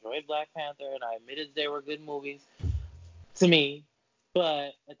Marvel, I enjoyed Black Panther, and I admitted they were good movies to me.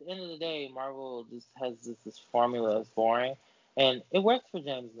 But at the end of the day, Marvel just has this formula that's boring, and it works for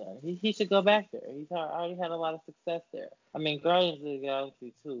James Gunn. He should go back there. He's already had a lot of success there. Guardians of the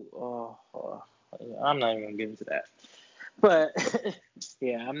Galaxy 2, I'm not even going to get into that. But,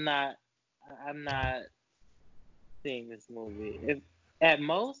 yeah, I'm not seeing this movie. If at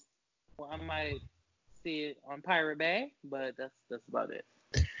most I might see it on Pirate Bay, but that's about it.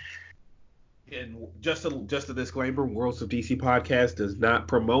 And just a disclaimer: Worlds of DC podcast does not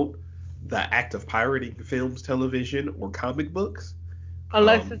promote the act of pirating films, television, or comic books.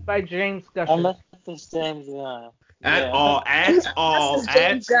 Unless it's by James Gusher. Unless it's James Gunn. At Yeah. all,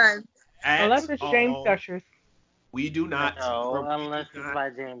 Unless it's James Gushers. We do not. No, unless it's by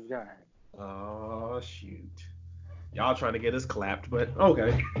James Gunn. Oh shoot. Y'all trying to get us clapped, but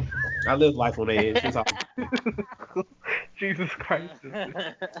okay. I live life on the edge. It's all. Jesus Christ.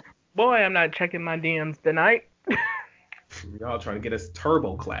 Boy, I'm not checking my DMs tonight. Y'all trying to get us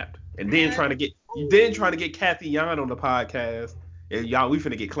turbo clapped. And then trying to get Kathy Yan on the podcast. And y'all, we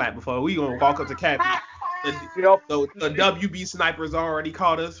finna get clapped before we gonna walk up to Kathy. The WB snipers already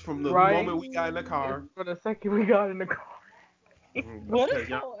caught us from the moment we got in the car. For the second we got in the car. Well, this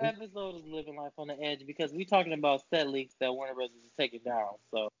whole episode is living life on the edge because we talking about set leaks that Warner Bros. Is taking down.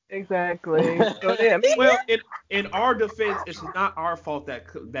 So exactly. So, yeah, well, in our defense, it's not our fault that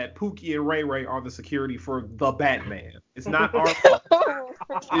Pookie and Ray Ray are the security for the Batman. It's not our fault.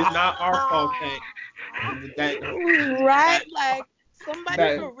 It's not our fault that like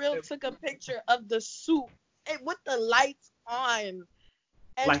somebody for real took a picture of the suit with the lights on.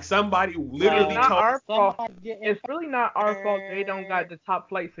 Like somebody literally not told our fault. It's really not our fault they don't got the top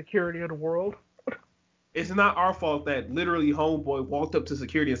flight security of the world. It's not our fault that literally homeboy walked up to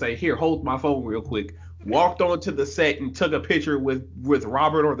security and said, "Here, hold my phone real quick." Walked onto the set and took a picture with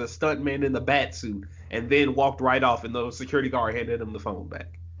Robert or the stuntman in the bat suit, and then walked right off, and the security guard handed him the phone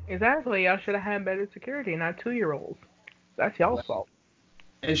back. Exactly. Y'all should have had better security, not 2-year-olds. That's y'all's fault.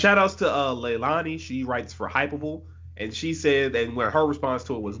 And shout outs to Leilani. She writes for Hypable. And she said, and when her response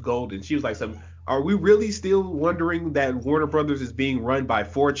to it was golden, she was like, "Are we really still wondering that Warner Brothers is being run by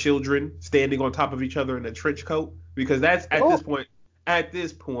 4 children standing on top of each other in a trench coat? Because that's at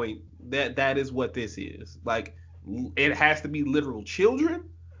this point, that is what this is. Like, it has to be literal children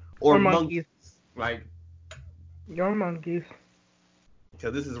or monkeys. Like, you're monkeys.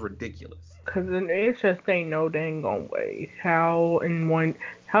 Because this is ridiculous. Because it just ain't no dang on way. How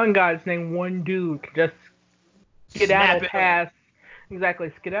in God's name one dude could just skedaddle past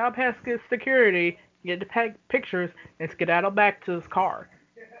security, get the pictures, and skedaddle back to his car.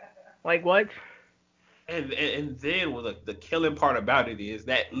 Like what? And then the killing part about it is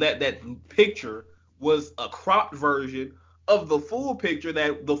that picture was a cropped version of the full picture.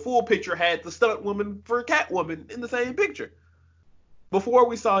 That the full picture had the stunt woman for Catwoman in the same picture. Before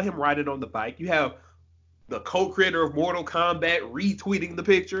we saw him riding on the bike, you have the co-creator of Mortal Kombat retweeting the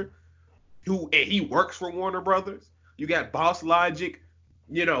picture. He works for Warner Brothers. You got Boss Logic,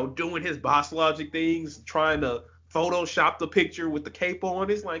 doing his Boss Logic things, trying to Photoshop the picture with the cape on.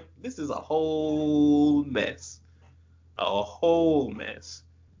 It's like, this is a whole mess. A whole mess.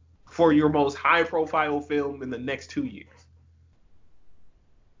 For your most high-profile film in the next 2 years.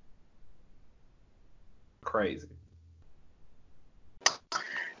 Crazy.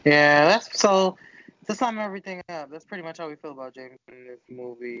 Yeah, to sum everything up, that's pretty much how we feel about James in this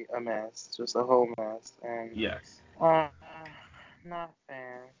movie. A mess, just a whole mess. And yes. Not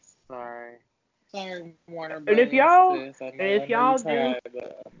fans. Sorry, Warner And Brothers. if y'all do,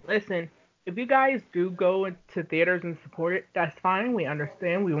 listen. If you guys do go into theaters and support it, that's fine. We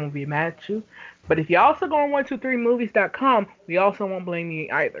understand. We won't be mad at you. But if you also go on 123movies.com, we also won't blame you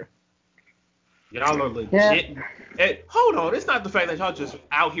either. Y'all are legit. Yeah. And hold on, it's not the fact that y'all just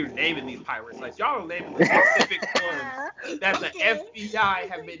out here naming these pirates. Like, y'all are naming the specific ones that the FBI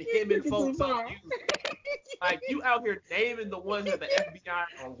have been hemming folks on using. Like, you out here naming the ones that the FBI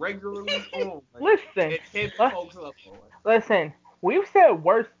are regularly on. Like, Listen, we've said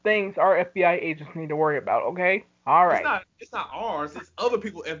worse things our FBI agents need to worry about, okay? All right. It's not ours. It's other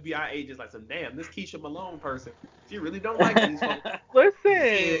people FBI agents like some, damn, this Keisha Malone person, she really don't like these folks.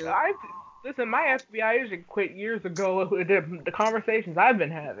 Listen, my FBI agent quit years ago with the conversations I've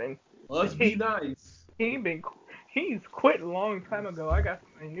been having. Must be nice. He's quit a long time ago. I got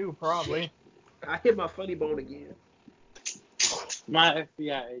something new, probably. I hit my funny bone again. My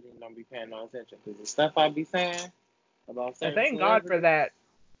FBI agent don't be paying no attention to the stuff I be saying about certain thank God for that.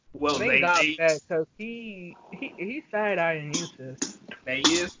 Well, thank God for that, because he side-eyeing you, sis. They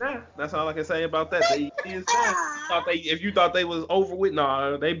is now. That's all I can say about that. They is now. If you thought they was over with,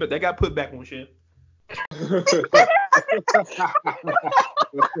 nah, they got put back on shit.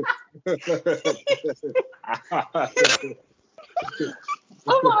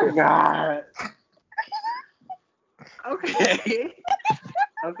 Oh my God. Okay.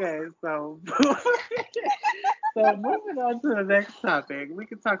 Okay, so moving on to the next topic, we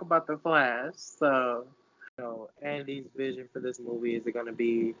can talk about The Flash. So, Andy's vision for this movie, is it going to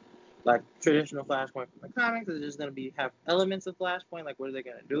be like traditional Flashpoint from the comics? Is it just gonna be have elements of Flashpoint? Like, what are they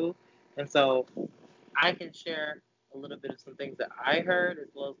gonna do? And so I can share a little bit of some things that I heard, as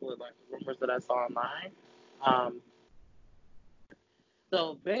well as like rumors that I saw online. Um,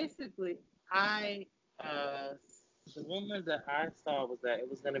 so basically, the rumor that I saw was that it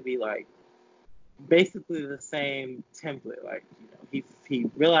was gonna be like basically the same template. Like, he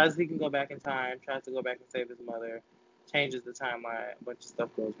realizes he can go back in time, tries to go back and save his mother, changes the timeline, a bunch of stuff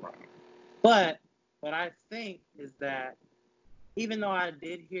goes wrong. But what I think is that even though I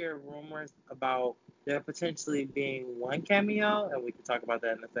did hear rumors about there potentially being one cameo, and we can talk about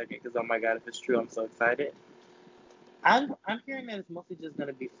that in a second, because oh my god, if it's true, I'm so excited. I'm hearing that it's mostly just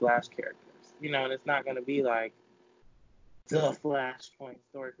gonna be Flash characters, and it's not gonna be like the Flashpoint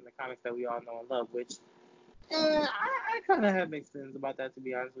story from the comics that we all know and love. Which I kind of have mixed feelings about that, to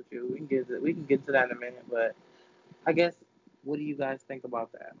be honest with you. We can get to that in a minute, but I guess, what do you guys think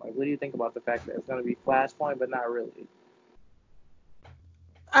about that? Like, what do you think about the fact that it's gonna be Flashpoint, but not really?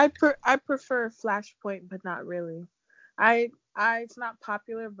 I prefer Flashpoint, but not really. It's not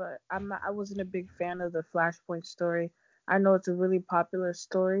popular, but I wasn't a big fan of the Flashpoint story. I know it's a really popular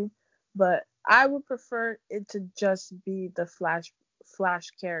story, but I would prefer it to just be the Flash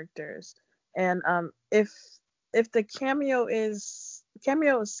characters. And if the cameo is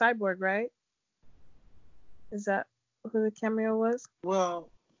Cyborg, right? Is that who the cameo was? Well,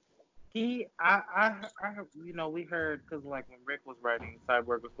 we heard, because like when Rick was writing,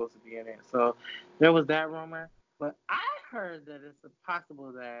 Cyborg was supposed to be in it, so there was that rumor. But I heard that it's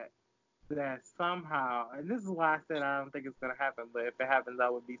possible that somehow, and this is why I said I don't think it's gonna happen, but if it happens, I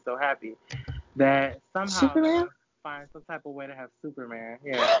would be so happy that somehow they're Superman? gonna find some type of way to have Superman.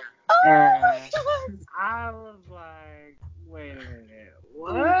 Yeah, Oh and my god! I was like, wait a minute,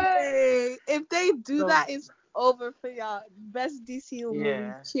 what? Okay. If they do So that, it's over for y'all. Best DCU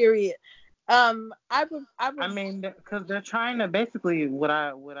movie, yeah. period. I I would. mean, because they're trying to basically, what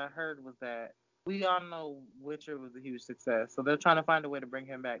I heard was that we all know Witcher was a huge success, so they're trying to find a way to bring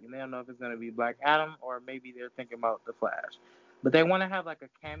him back, and they don't know if it's gonna be Black Adam or maybe they're thinking about the Flash, but they want to have like a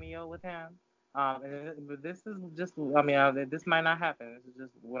cameo with him. But this is just, I mean, this might not happen. This is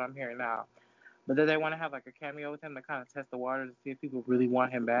just what I'm hearing now. But then they want to have like a cameo with him to kind of test the waters and see if people really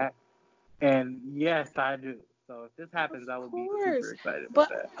want him back. And yes, I do. So if this happens, I Of would be super course, excited about but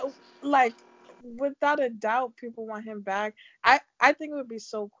that. like without a doubt, people want him back. I think it would be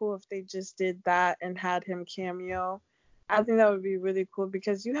so cool if they just did that and had him cameo. I think that would be really cool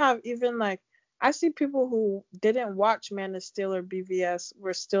because you have even like I see people who didn't watch Man of Steel or BVS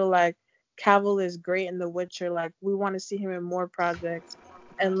were still like Cavill is great in The Witcher. Like we want to see him in more projects.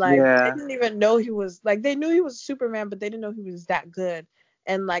 And like they Yeah. didn't even know he was like they knew he was Superman, but they didn't know he was that good.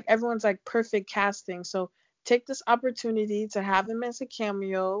 And like everyone's like perfect casting. So take this opportunity to have him as a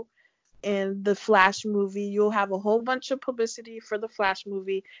cameo in the Flash movie. You'll have a whole bunch of publicity for the Flash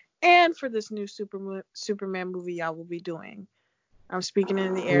movie and for this new Superman movie y'all will be doing. I'm speaking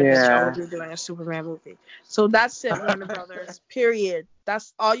in the air that y'all will Yeah. be doing a Superman movie. So that's it, Warner Brothers. Period.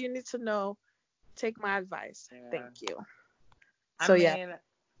 That's all you need to know. Take my advice. Yeah. Thank you. I So mean, yeah.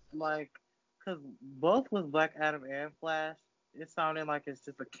 like, because both with Black Adam and Flash, it sounded like it's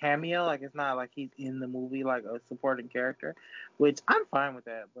just a cameo. Like, it's not like he's in the movie, like a supporting character, which I'm fine with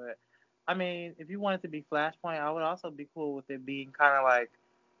that. But, I mean, if you want it to be Flashpoint, I would also be cool with it being kind of like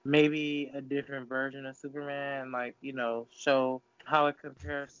maybe a different version of Superman, like, show how it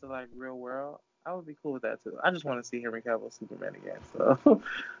compares to, like, real world. I would be cool with that, too. I just want to see Henry Cavill Superman again, so,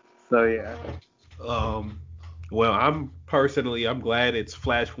 so yeah. Well, I'm glad it's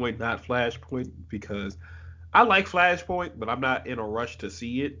Flashpoint, not Flashpoint, because I like Flashpoint, but I'm not in a rush to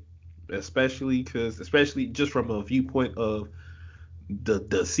see it, especially just from a viewpoint of the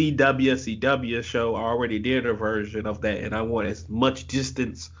CW show already did a version of that, and I want as much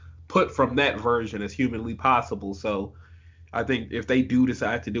distance put from that version as humanly possible. So I think if they do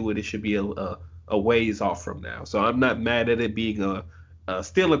decide to do it, it should be a ways off from now. So I'm not mad at it being a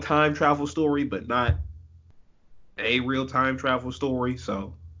still a time travel story, but not a real time travel story.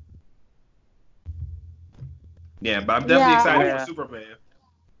 So yeah, but I'm definitely Yeah, excited for Yeah. Superman.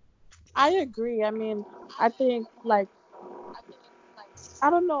 I agree. I mean, I think like I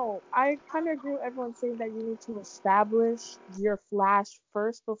don't know. I kind of agree with everyone saying that you need to establish your Flash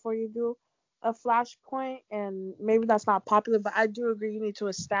first before you do a Flashpoint, and maybe that's not popular, but I do agree you need to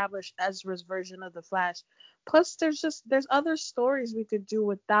establish Ezra's version of the Flash. Plus, there's other stories we could do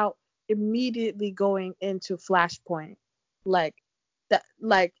without immediately going into Flashpoint, like that.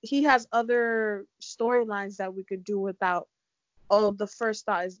 Like he has other storylines that we could do without. Oh, the first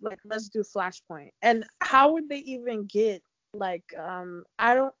thought is like let's do Flashpoint, and how would they even get Like,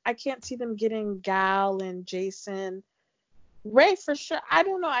 I can't see them getting Gal and Jason. Ray for sure. I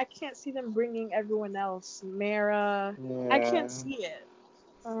don't know. I can't see them bringing everyone else. Mara. I Yeah. can't see it.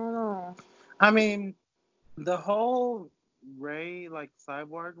 I don't know. I mean, the whole Ray like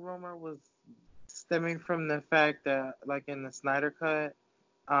cyborg rumor was stemming from the fact that like in the Snyder cut,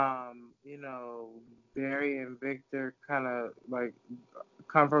 you know, Barry and Victor kind of like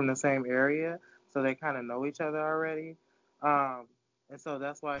come from the same area, so they kind of know each other already. Um, and so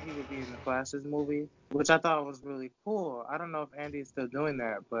that's why he would be in the Flash's movie, which I thought was really cool. I don't know if Andy is still doing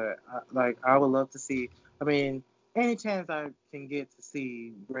that, but like I would love to see. I mean, any chance I can get to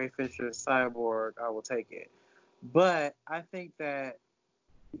see Ray Fisher's Cyborg, I will take it. But I think that,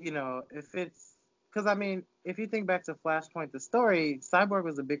 you know, if it's because I mean, if you think back to Flashpoint, the story, Cyborg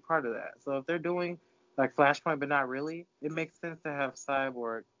was a big part of that. So if they're doing like Flashpoint, but not really, it makes sense to have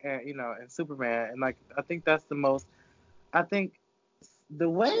Cyborg and you know and Superman. And like I think that's the most. I think the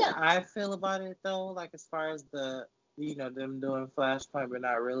way I feel about it though, like as far as the you know them doing Flashpoint, but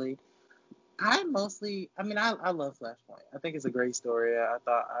not really. I mean, I love Flashpoint. I think it's a great story. I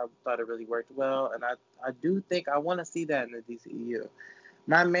thought it really worked well, and I do think I want to see that in the DCEU.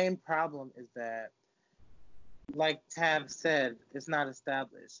 My main problem is that, like Tab said, it's not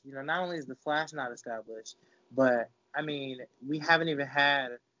established. You know, not only is the Flash not established, but I mean, we haven't even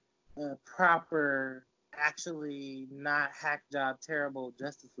had a proper, actually not hack job terrible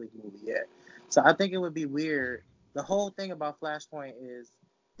Justice League movie yet. So I think it would be weird. The whole thing about Flashpoint is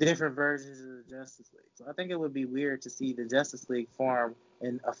different versions of the Justice League. So I think it would be weird to see the Justice League form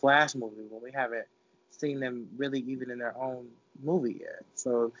in a Flash movie when we haven't seen them really even in their own movie yet.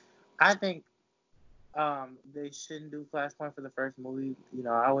 So I think they shouldn't do Flashpoint for the first movie. You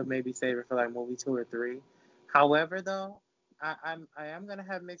know, I would maybe save it for like movie 2 or 3. However, though, I am gonna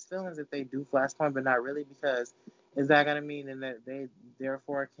have mixed feelings if they do Flashpoint, but not really because is that gonna mean that they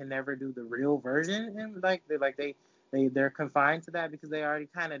therefore can never do the real version and they're confined to that because they already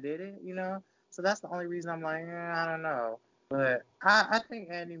kind of did it, you know? So that's the only reason I'm like, I don't know. But I think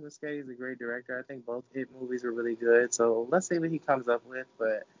Andy Muschietti is a great director. I think both It movies were really good. So let's see what he comes up with.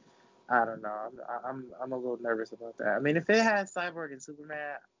 But I don't know. I'm a little nervous about that. I mean, if it has Cyborg and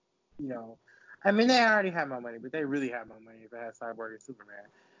Superman, you know, I mean they already have my money, but they really have my money if it has Cyborg and Superman.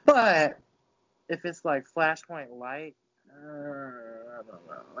 But if it's like Flashpoint Light, I don't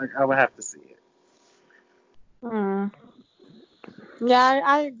know. Like I would have to see it. Hmm. Yeah,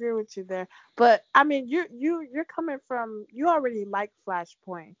 I agree with you there. But I mean, you're coming from you already like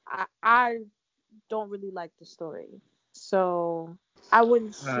Flashpoint. I don't really like the story, so I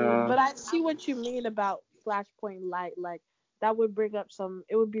wouldn't see. Uh, But I see what you mean about Flashpoint Light. Like that would bring up some.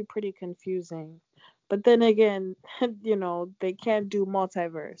 It would be pretty confusing. But then again, you know, they can't do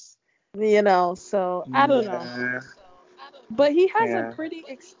multiverse. You know, so I don't know. yeah, But he has a yeah. pretty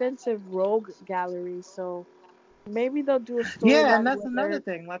extensive rogue gallery, so maybe they'll do a Yeah, and storyline that's where another they're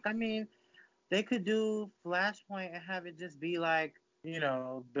thing. Like, I mean, they could do Flashpoint and have it just be like, you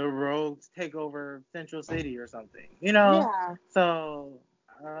know, the rogues take over Central City or something, you know? yeah. So,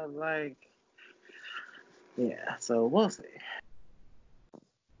 like, yeah, so we'll see.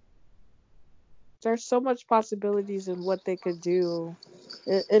 There's so much possibilities in what they could do.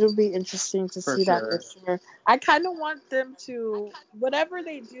 It'll be interesting to For see that sure. this year. I kind of want them to whatever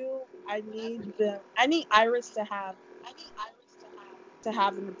they do. I need Iris to have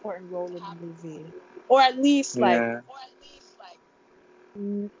an important role in the movie, or at least like Yeah.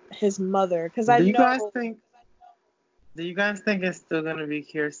 his mother, because I Do you guys know, think, do you guys think it's still going to be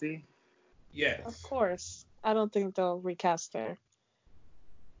Kiersey? of Yes. course, I don't think they'll recast her.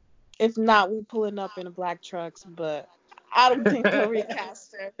 If not, we pulling up in a black trucks, but I don't think they'll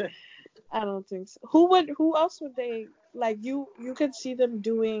recast her. I don't think so. Who else would they like you could see them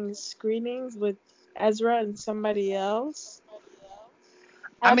doing screenings with Ezra and somebody else.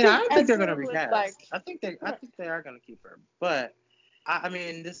 I I mean, I think don't think they're gonna Ezra would recast. like I think they are gonna keep her. But I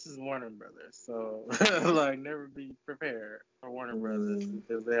mean, this is Warner Brothers, so like, never be prepared for Warner Brothers mm,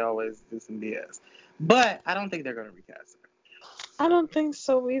 because they always do some BS. But I don't think they're gonna recast her. I don't think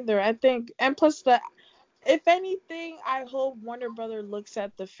so either. I think and plus the if anything, I hope Warner Brother looks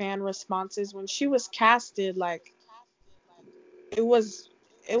at the fan responses when she was casted like it was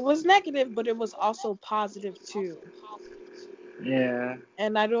it was negative, but it was also positive too. Yeah.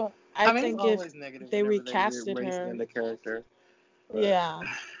 And I I mean, it's think if always negative they whenever they get recasted race her, in the character. But yeah,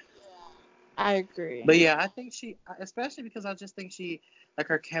 I agree. but yeah, I think she, especially because I just think she, like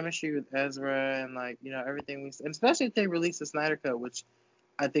her chemistry with Ezra and like you know everything we, and especially if they release the Snyder Cut, which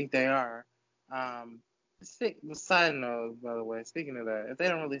I think they are. Side note, by the way, speaking of that, if they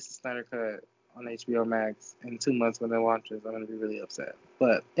don't release the Snyder Cut, on HBO Max in 2 months when it launches. I'm gonna be really upset.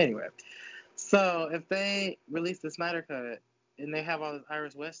 But anyway, so if they release the Snyder Cut and they have all this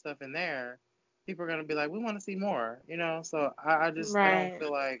Iris West stuff in there, people are gonna be like, we want to see more, you know. So I just I don't Right.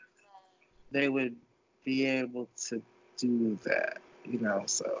 feel like they would be able to do that, you know.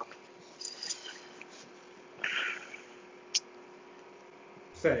 So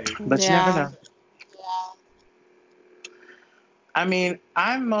Say, but you never Yeah. know. I mean,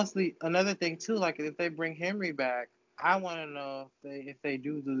 I'm mostly another thing too. Like if they bring Henry back, I want to know if they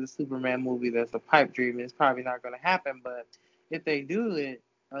do the Superman movie that's a pipe dream. It's probably not going to happen, but if they do it,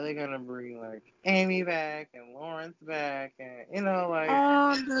 are they going to bring like Amy back and Lawrence back and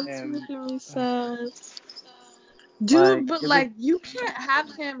Oh, that's and making me sad. like Dude, but if it like you can't have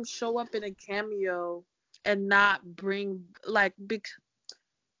him show up in a cameo and not bring like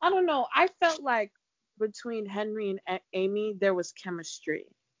I don't know. I felt like between Henry and Amy there was chemistry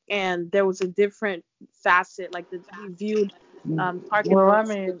and there was a different facet like he viewed Clark and well, I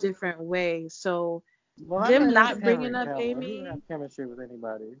Lois in a mean, different way. So them it's not bringing Henry up Cavill. He can have Amy, chemistry with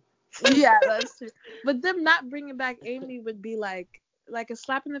anybody. yeah, that's true. But them not bringing back Amy would be like a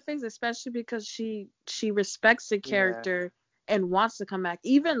slap in the face, especially because she respects the Yeah. character and wants to come back.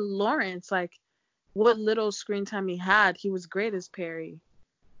 Even Lawrence, like what little screen time he had, he was great as Perry.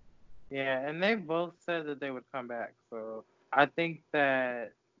 Yeah, and they both said that they would come back. So I think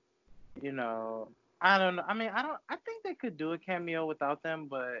that, I don't know. I mean, I think they could do a cameo without them,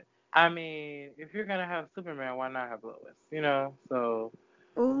 but I mean, if you're gonna have Superman, why not have Lois? You know? So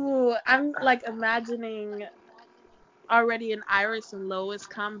Ooh, I'm like imagining already an Iris and Lois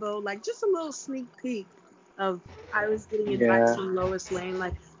combo, like just a little sneak peek of Iris getting advice yeah, from Lois Lane.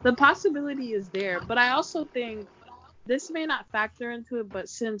 Like the possibility is there, but I also think this may not factor into it, but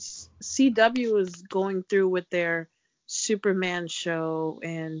since CW is going through with their Superman show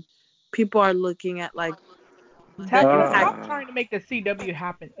and people are looking at like the impact. Stop trying to make the CW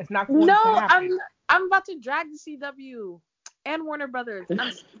happen. It's not going to No, happen. I'm about to drag the CW and Warner Brothers.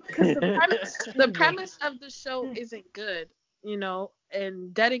 Because the premise of the show isn't good,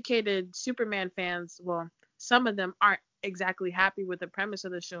 and dedicated Superman fans, well, some of them aren't exactly happy with the premise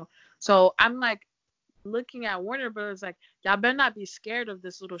of the show. So I'm like looking at Warner Brothers like y'all better not be scared of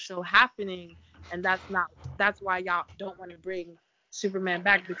this little show happening, and that's why y'all don't want to bring Superman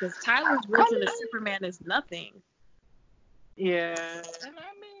back because Tyler's version of Superman is nothing. yeah, and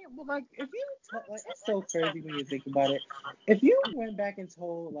I mean, well, like if you like, it's so crazy when you think about it. If you went back and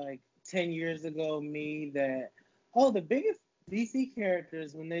told like 10 years ago me that, oh, the biggest DC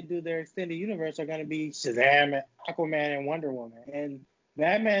characters when they do their extended universe are gonna be Shazam, Aquaman, and Wonder Woman, and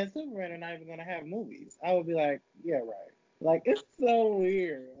Batman and Superman are not even gonna have movies, I would be like, yeah, right. Like it's so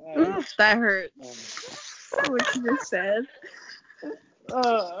weird. Like, Oof, that hurts. What you just said.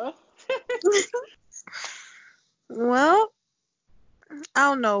 uh, Well, I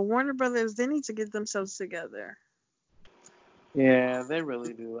don't know. Warner Brothers, they need to get themselves together. yeah, they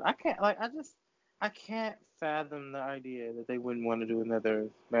really do. I can't fathom the idea that they wouldn't want to do another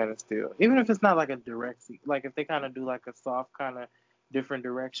Man of Steel, even if it's not like a direct, like if they kind of do like a soft kind of different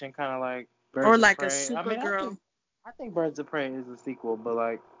direction, kind of like Or Birds of like a Prey. I mean, Supergirl. I think Birds of Prey is a sequel, but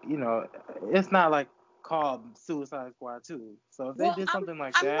like it's not like called Suicide Squad 2. So if they Well, did something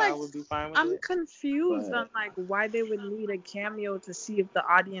like I'm that, I like, would be fine with I'm it. confused on But like why they would need a cameo to see if the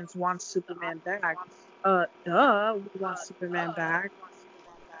audience wants Superman back. Duh, we want Superman back.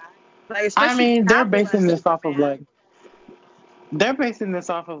 Like, I especially mean, Cavill as Superman. they're basing this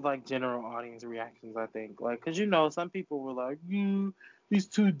off of like general audience reactions, I think. Like, cause some people were like, he's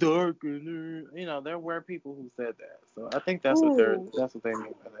too dark, and there were people who said that. So I think Ooh, that's what they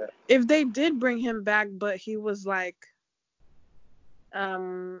mean by that. if they did bring him back, but he was like,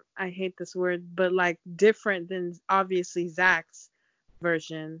 I hate this word, but like different than obviously Zach's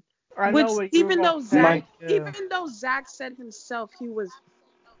version. I Which know what you were even going though to Zach, say, too. even though Zach said himself he was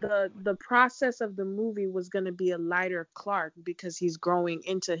the process of the movie was going to be a lighter Clark because he's growing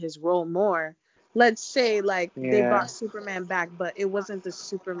into his role more. Let's say like they Yeah, brought Superman back, but it wasn't the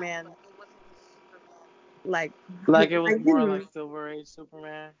Superman like like it was like more like Silver Age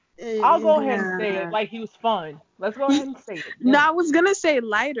Superman. I'll go ahead and say it yeah. like he was fun. Let's go ahead and say it. No, I was gonna say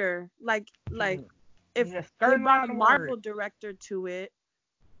lighter, like if Just they skirting brought around a the Marvel word. director to it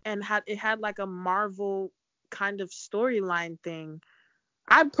and had like a Marvel kind of storyline thing.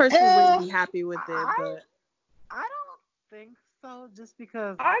 I personally wouldn't Eh, be happy with it, I but I don't think so. Just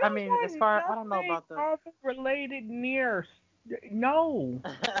because I I don't mean, as want far I don't know nothing about the Marvel related near. No.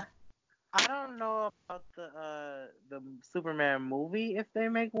 I don't know about the Superman movie if they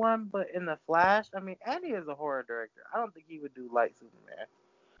make one, but in the Flash, I mean, Andy is a horror director. I don't think he would do light Superman.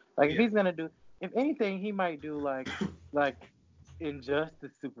 Like if Yeah. he's gonna do, if anything, he might do like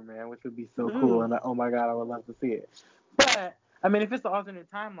Injustice Superman, which would be so cool. And oh my god, I would love to see it. But I mean, if it's the alternate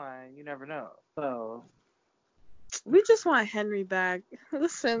timeline, you never know. So we just want Henry back.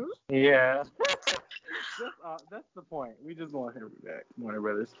 Listen. yeah, that's the point. We just want Henry back, Warner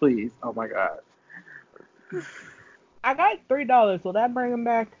Brothers, please. Oh my god. I got $3. Will that bring him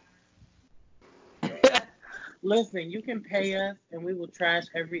back? Listen, you can pay us, and we will trash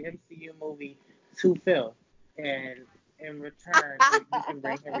every MCU movie to Phil, and in return, you can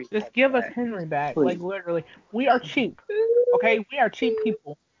bring Henry. Just give us Henry back. Please. Like literally, we are cheap. Okay, we are cheap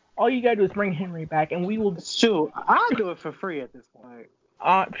people. All you gotta do is bring Henry back, and we will. It's true. I'll do it for free at this point.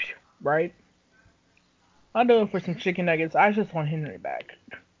 Right. I'll do it for some chicken nuggets. I just want Henry back.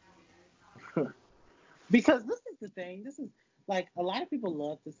 Because this is the thing. This is like a lot of people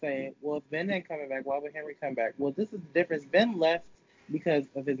love to say, "Well, if Ben ain't coming back, why would Henry come back?" Well, this is the difference. Ben left because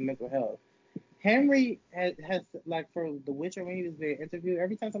of his mental health. Henry has like for The Witcher when he was being interviewed,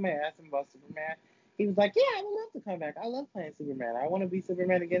 every time somebody asked him about Superman, he was like, "Yeah, I would love to come back. I love playing Superman. I want to be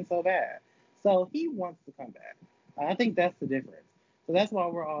Superman again so bad." So he wants to come back. I think that's the difference. So that's why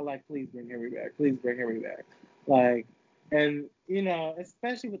we're all like, "Please bring Henry back. Please bring Henry back." Like, and you know,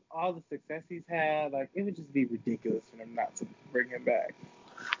 especially with all the success he's had, like it would just be ridiculous for them not to bring him back.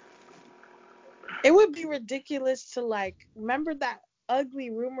 It would be ridiculous to like remember that ugly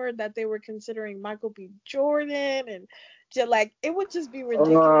rumor that they were considering Michael B. Jordan and just like it would just be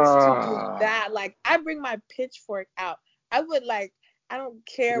ridiculous to do that. Like I bring my pitchfork out. I would like I don't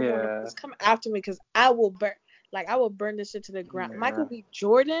care when come after me because I will burn this shit to the ground. Yeah. Michael B.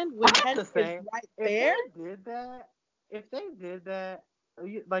 Jordan when Henry is right there. If they did that,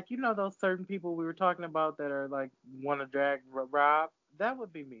 like you know those certain people we were talking about that are like want to drag Rob, that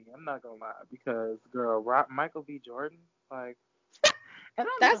would be me. I'm not gonna lie because girl, Michael B. Jordan, like. And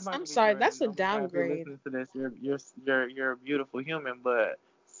I'm sorry, that's a downgrade. Listen to this, you're a beautiful human, but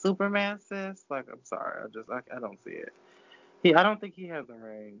Superman, sis, like I'm sorry, I don't see it. I don't think he has the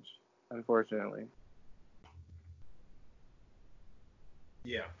range, unfortunately.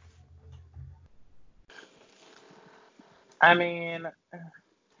 Yeah. I mean,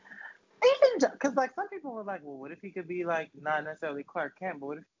 even because like some people were like, well, what if he could be like not necessarily Clark Kent, but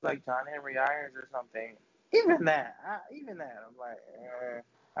what if he's like John Henry Irons or something? Even that, I'm like,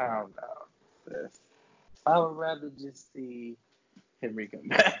 I don't know. Sis. I would rather just see Henry come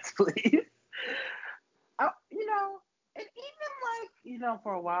back, please. You know, and even like, you know,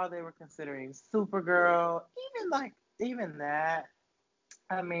 for a while they were considering Supergirl. Even that.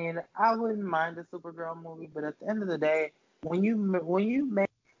 I mean, I wouldn't mind a Supergirl movie, but at the end of the day, when you make,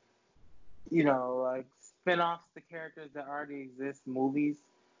 you know, like spin-offs to characters that already exist movies,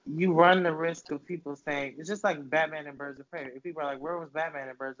 you run the risk of people saying it's just like Batman and Birds of Prey. If people are like, "Where was Batman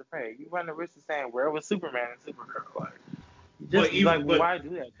and Birds of Prey?" You run the risk of saying, "Where was Superman and Supergirl?" Like, why do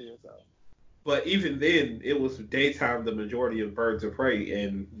that to yourself? But even then, it was daytime the majority of Birds of Prey,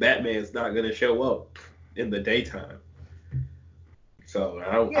 and Batman's not gonna show up in the daytime. So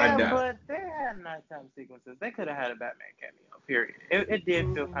but they had nighttime sequences. They could have had a Batman cameo. Period. It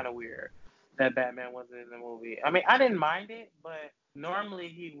did feel kind of weird that Batman wasn't in the movie. I mean, I didn't mind it, but normally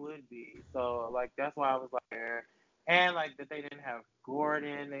he would be. So like that's why I was like, and like that they didn't have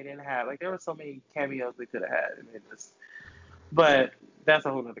Gordon. They didn't have like there were so many cameos they could have had, and it just. But that's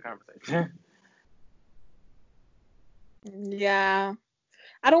a whole other conversation. Yeah,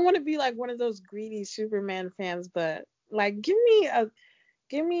 I don't want to be like one of those greedy Superman fans, but like give me.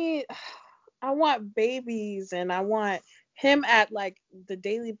 I want babies, and I want him at like the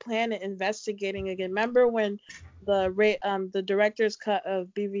Daily Planet investigating again. Remember when the director's cut of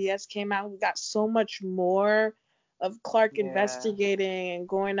BVS came out? We got so much more of Clark investigating and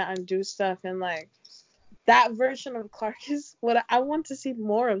going to undo stuff, and like that version of Clark is what I want to see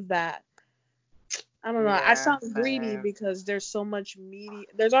more of that. I don't know. I sound greedy because there's so much media.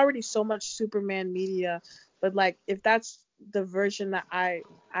 There's already so much Superman media, but like if that's the version that I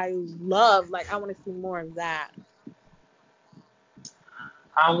love, like I want to see more of that.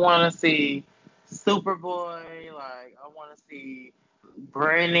 I want to see Superboy. Like I want to see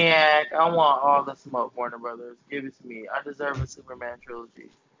Brainiac. I want all the smoke, Warner Brothers. Give it to me. I deserve a Superman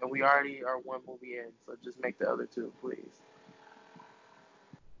trilogy, and we already are one movie in, so just make the other two, please.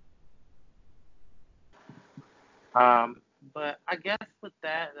 But I guess with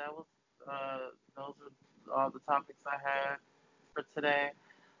that was those are all the topics I had for today.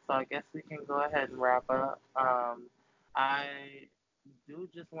 So I guess we can go ahead and wrap up. I do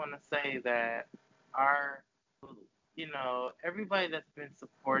just want to say that everybody that's been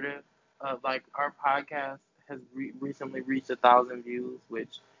supportive of like our podcast has recently reached 1,000 views,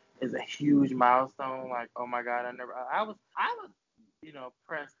 which is a huge milestone. Like, oh my God, I was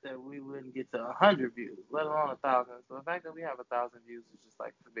pressed that we wouldn't get to 100 views, let alone 1,000. So the fact that we have 1,000 views is just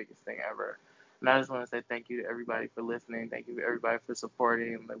like the biggest thing ever. And I just want to say thank you to everybody for listening. Thank you to everybody for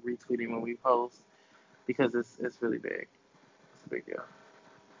supporting and retweeting when we post, because it's really big. It's a big deal.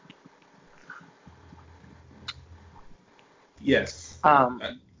 Yes.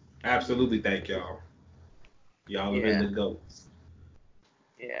 Absolutely. Thank y'all. Y'all have been the GOATs.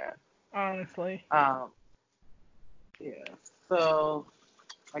 Yeah. Honestly. Yeah. So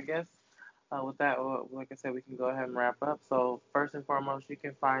I guess with that, like I said, we can go ahead and wrap up. So first and foremost, you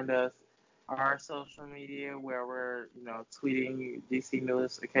can find us our social media where we're tweeting DC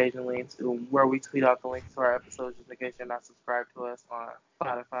news occasionally, where we tweet out the links to our episodes just in case you're not subscribed to us on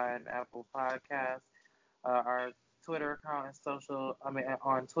Spotify and Apple Podcasts. Our Twitter account is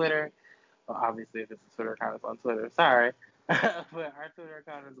on Twitter. Well, obviously, if it's a Twitter account, it's on Twitter. Sorry. But our Twitter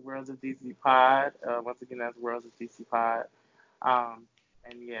account is Worlds of DC Pod. Once again, that's Worlds of DC Pod.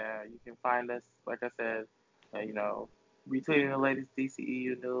 And yeah, you can find us, like I said, retweeting the latest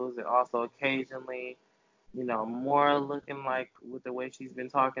DCEU news, and also occasionally, more looking like with the way she's been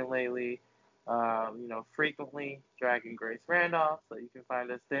talking lately, frequently dragging Grace Randolph, so you can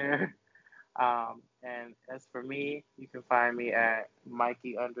find us there. And as for me, you can find me at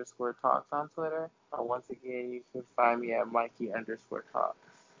Mikey_Talks on Twitter. Once again, you can find me at Mikey_Talks.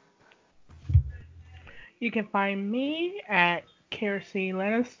 You can find me at Kersey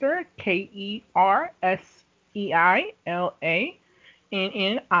Lannister,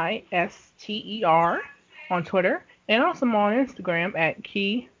 KerseiLannister on Twitter, and also on Instagram at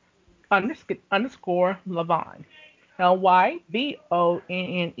Key_Levonne, Lybonne.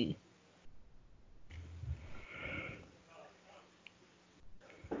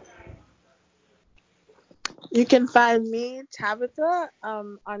 You can find me, Tabitha,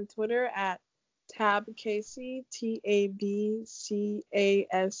 on Twitter at TabCasey, TABCASE,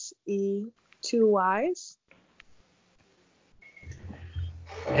 2 Ys.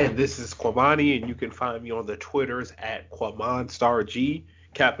 And this is Kwamani, and you can find me on the Twitters at QuamonStarG,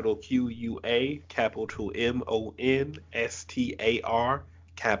 capital QUA, capital MONSTAR,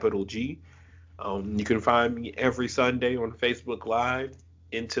 capital G. You can find me every Sunday on Facebook Live,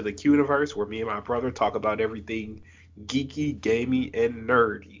 Into the Qniverse, where me and my brother talk about everything geeky, gamey, and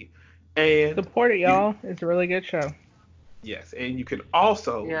nerdy. And support it, y'all. It's a really good show. Yes, and you can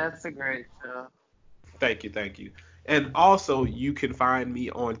also... Yeah, it's a great show. Thank you. And also, you can find me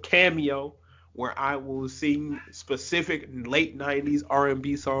on Cameo, where I will sing specific late 90s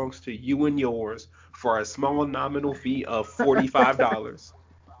R&B songs to you and yours for a small nominal fee of $45.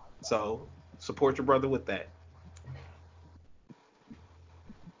 So, support your brother with that.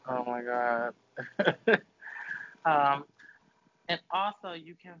 Oh my God. And also,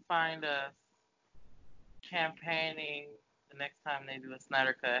 you can find us campaigning the next time they do a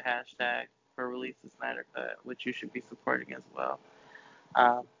Snyder Cut hashtag for release of Snyder Cut, which you should be supporting as well.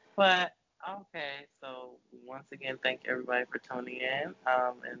 But okay, so once again, thank everybody for tuning in,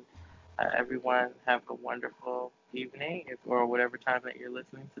 and everyone have a wonderful evening, or whatever time that you're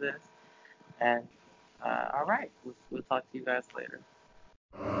listening to this. And all right, we'll talk to you guys later.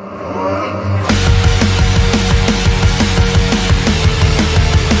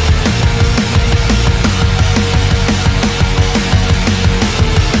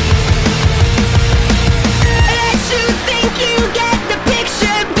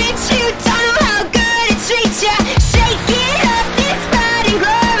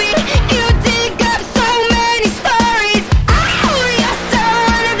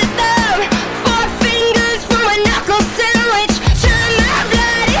 Sandwich, turn my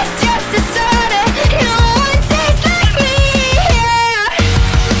blood is just a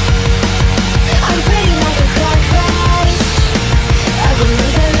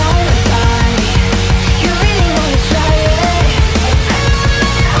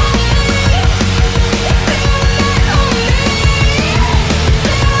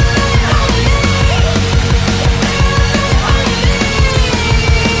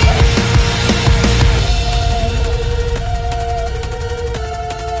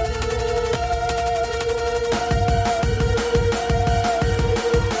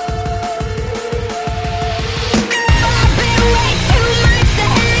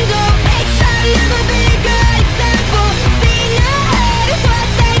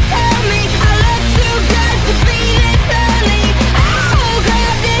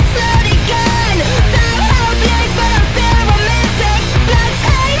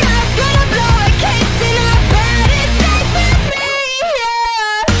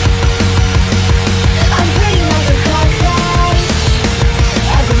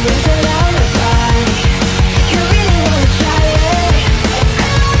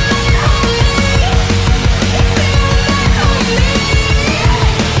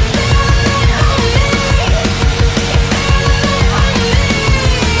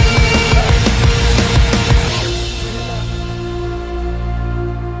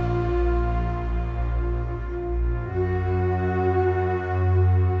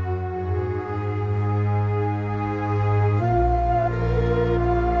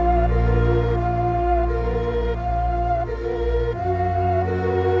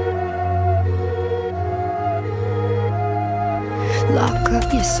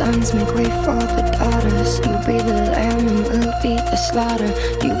your sons, make way for the daughters. You be the lamb and we'll be the slaughter.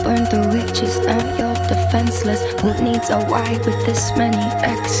 You burn the witches, now you're defenseless. Who needs a wife with this many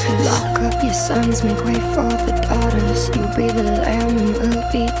exes? Lock up your sons, make way for the daughters. You be the lamb and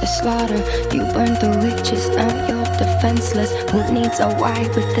we'll be the slaughter. You burn the witches, now you're defenseless. Who needs a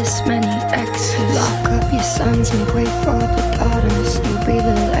wife with this many exes? Lock up your sons, make way for the daughters. You be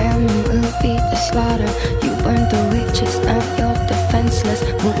the lamb and we'll be the slaughter. You burn the witches, now you're defenseless.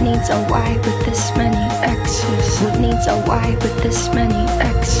 Who needs a wife with this many exes? Who needs a wife with this many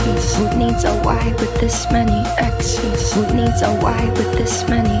exes? Who needs a wife with this many exes? Who needs a wife with this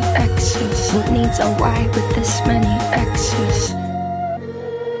many exes? Who needs a wife with this many exes?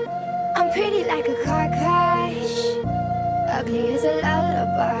 I'm pretty like a car crash, ugly as a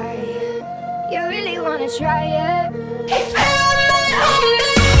lullaby. You really wanna try it?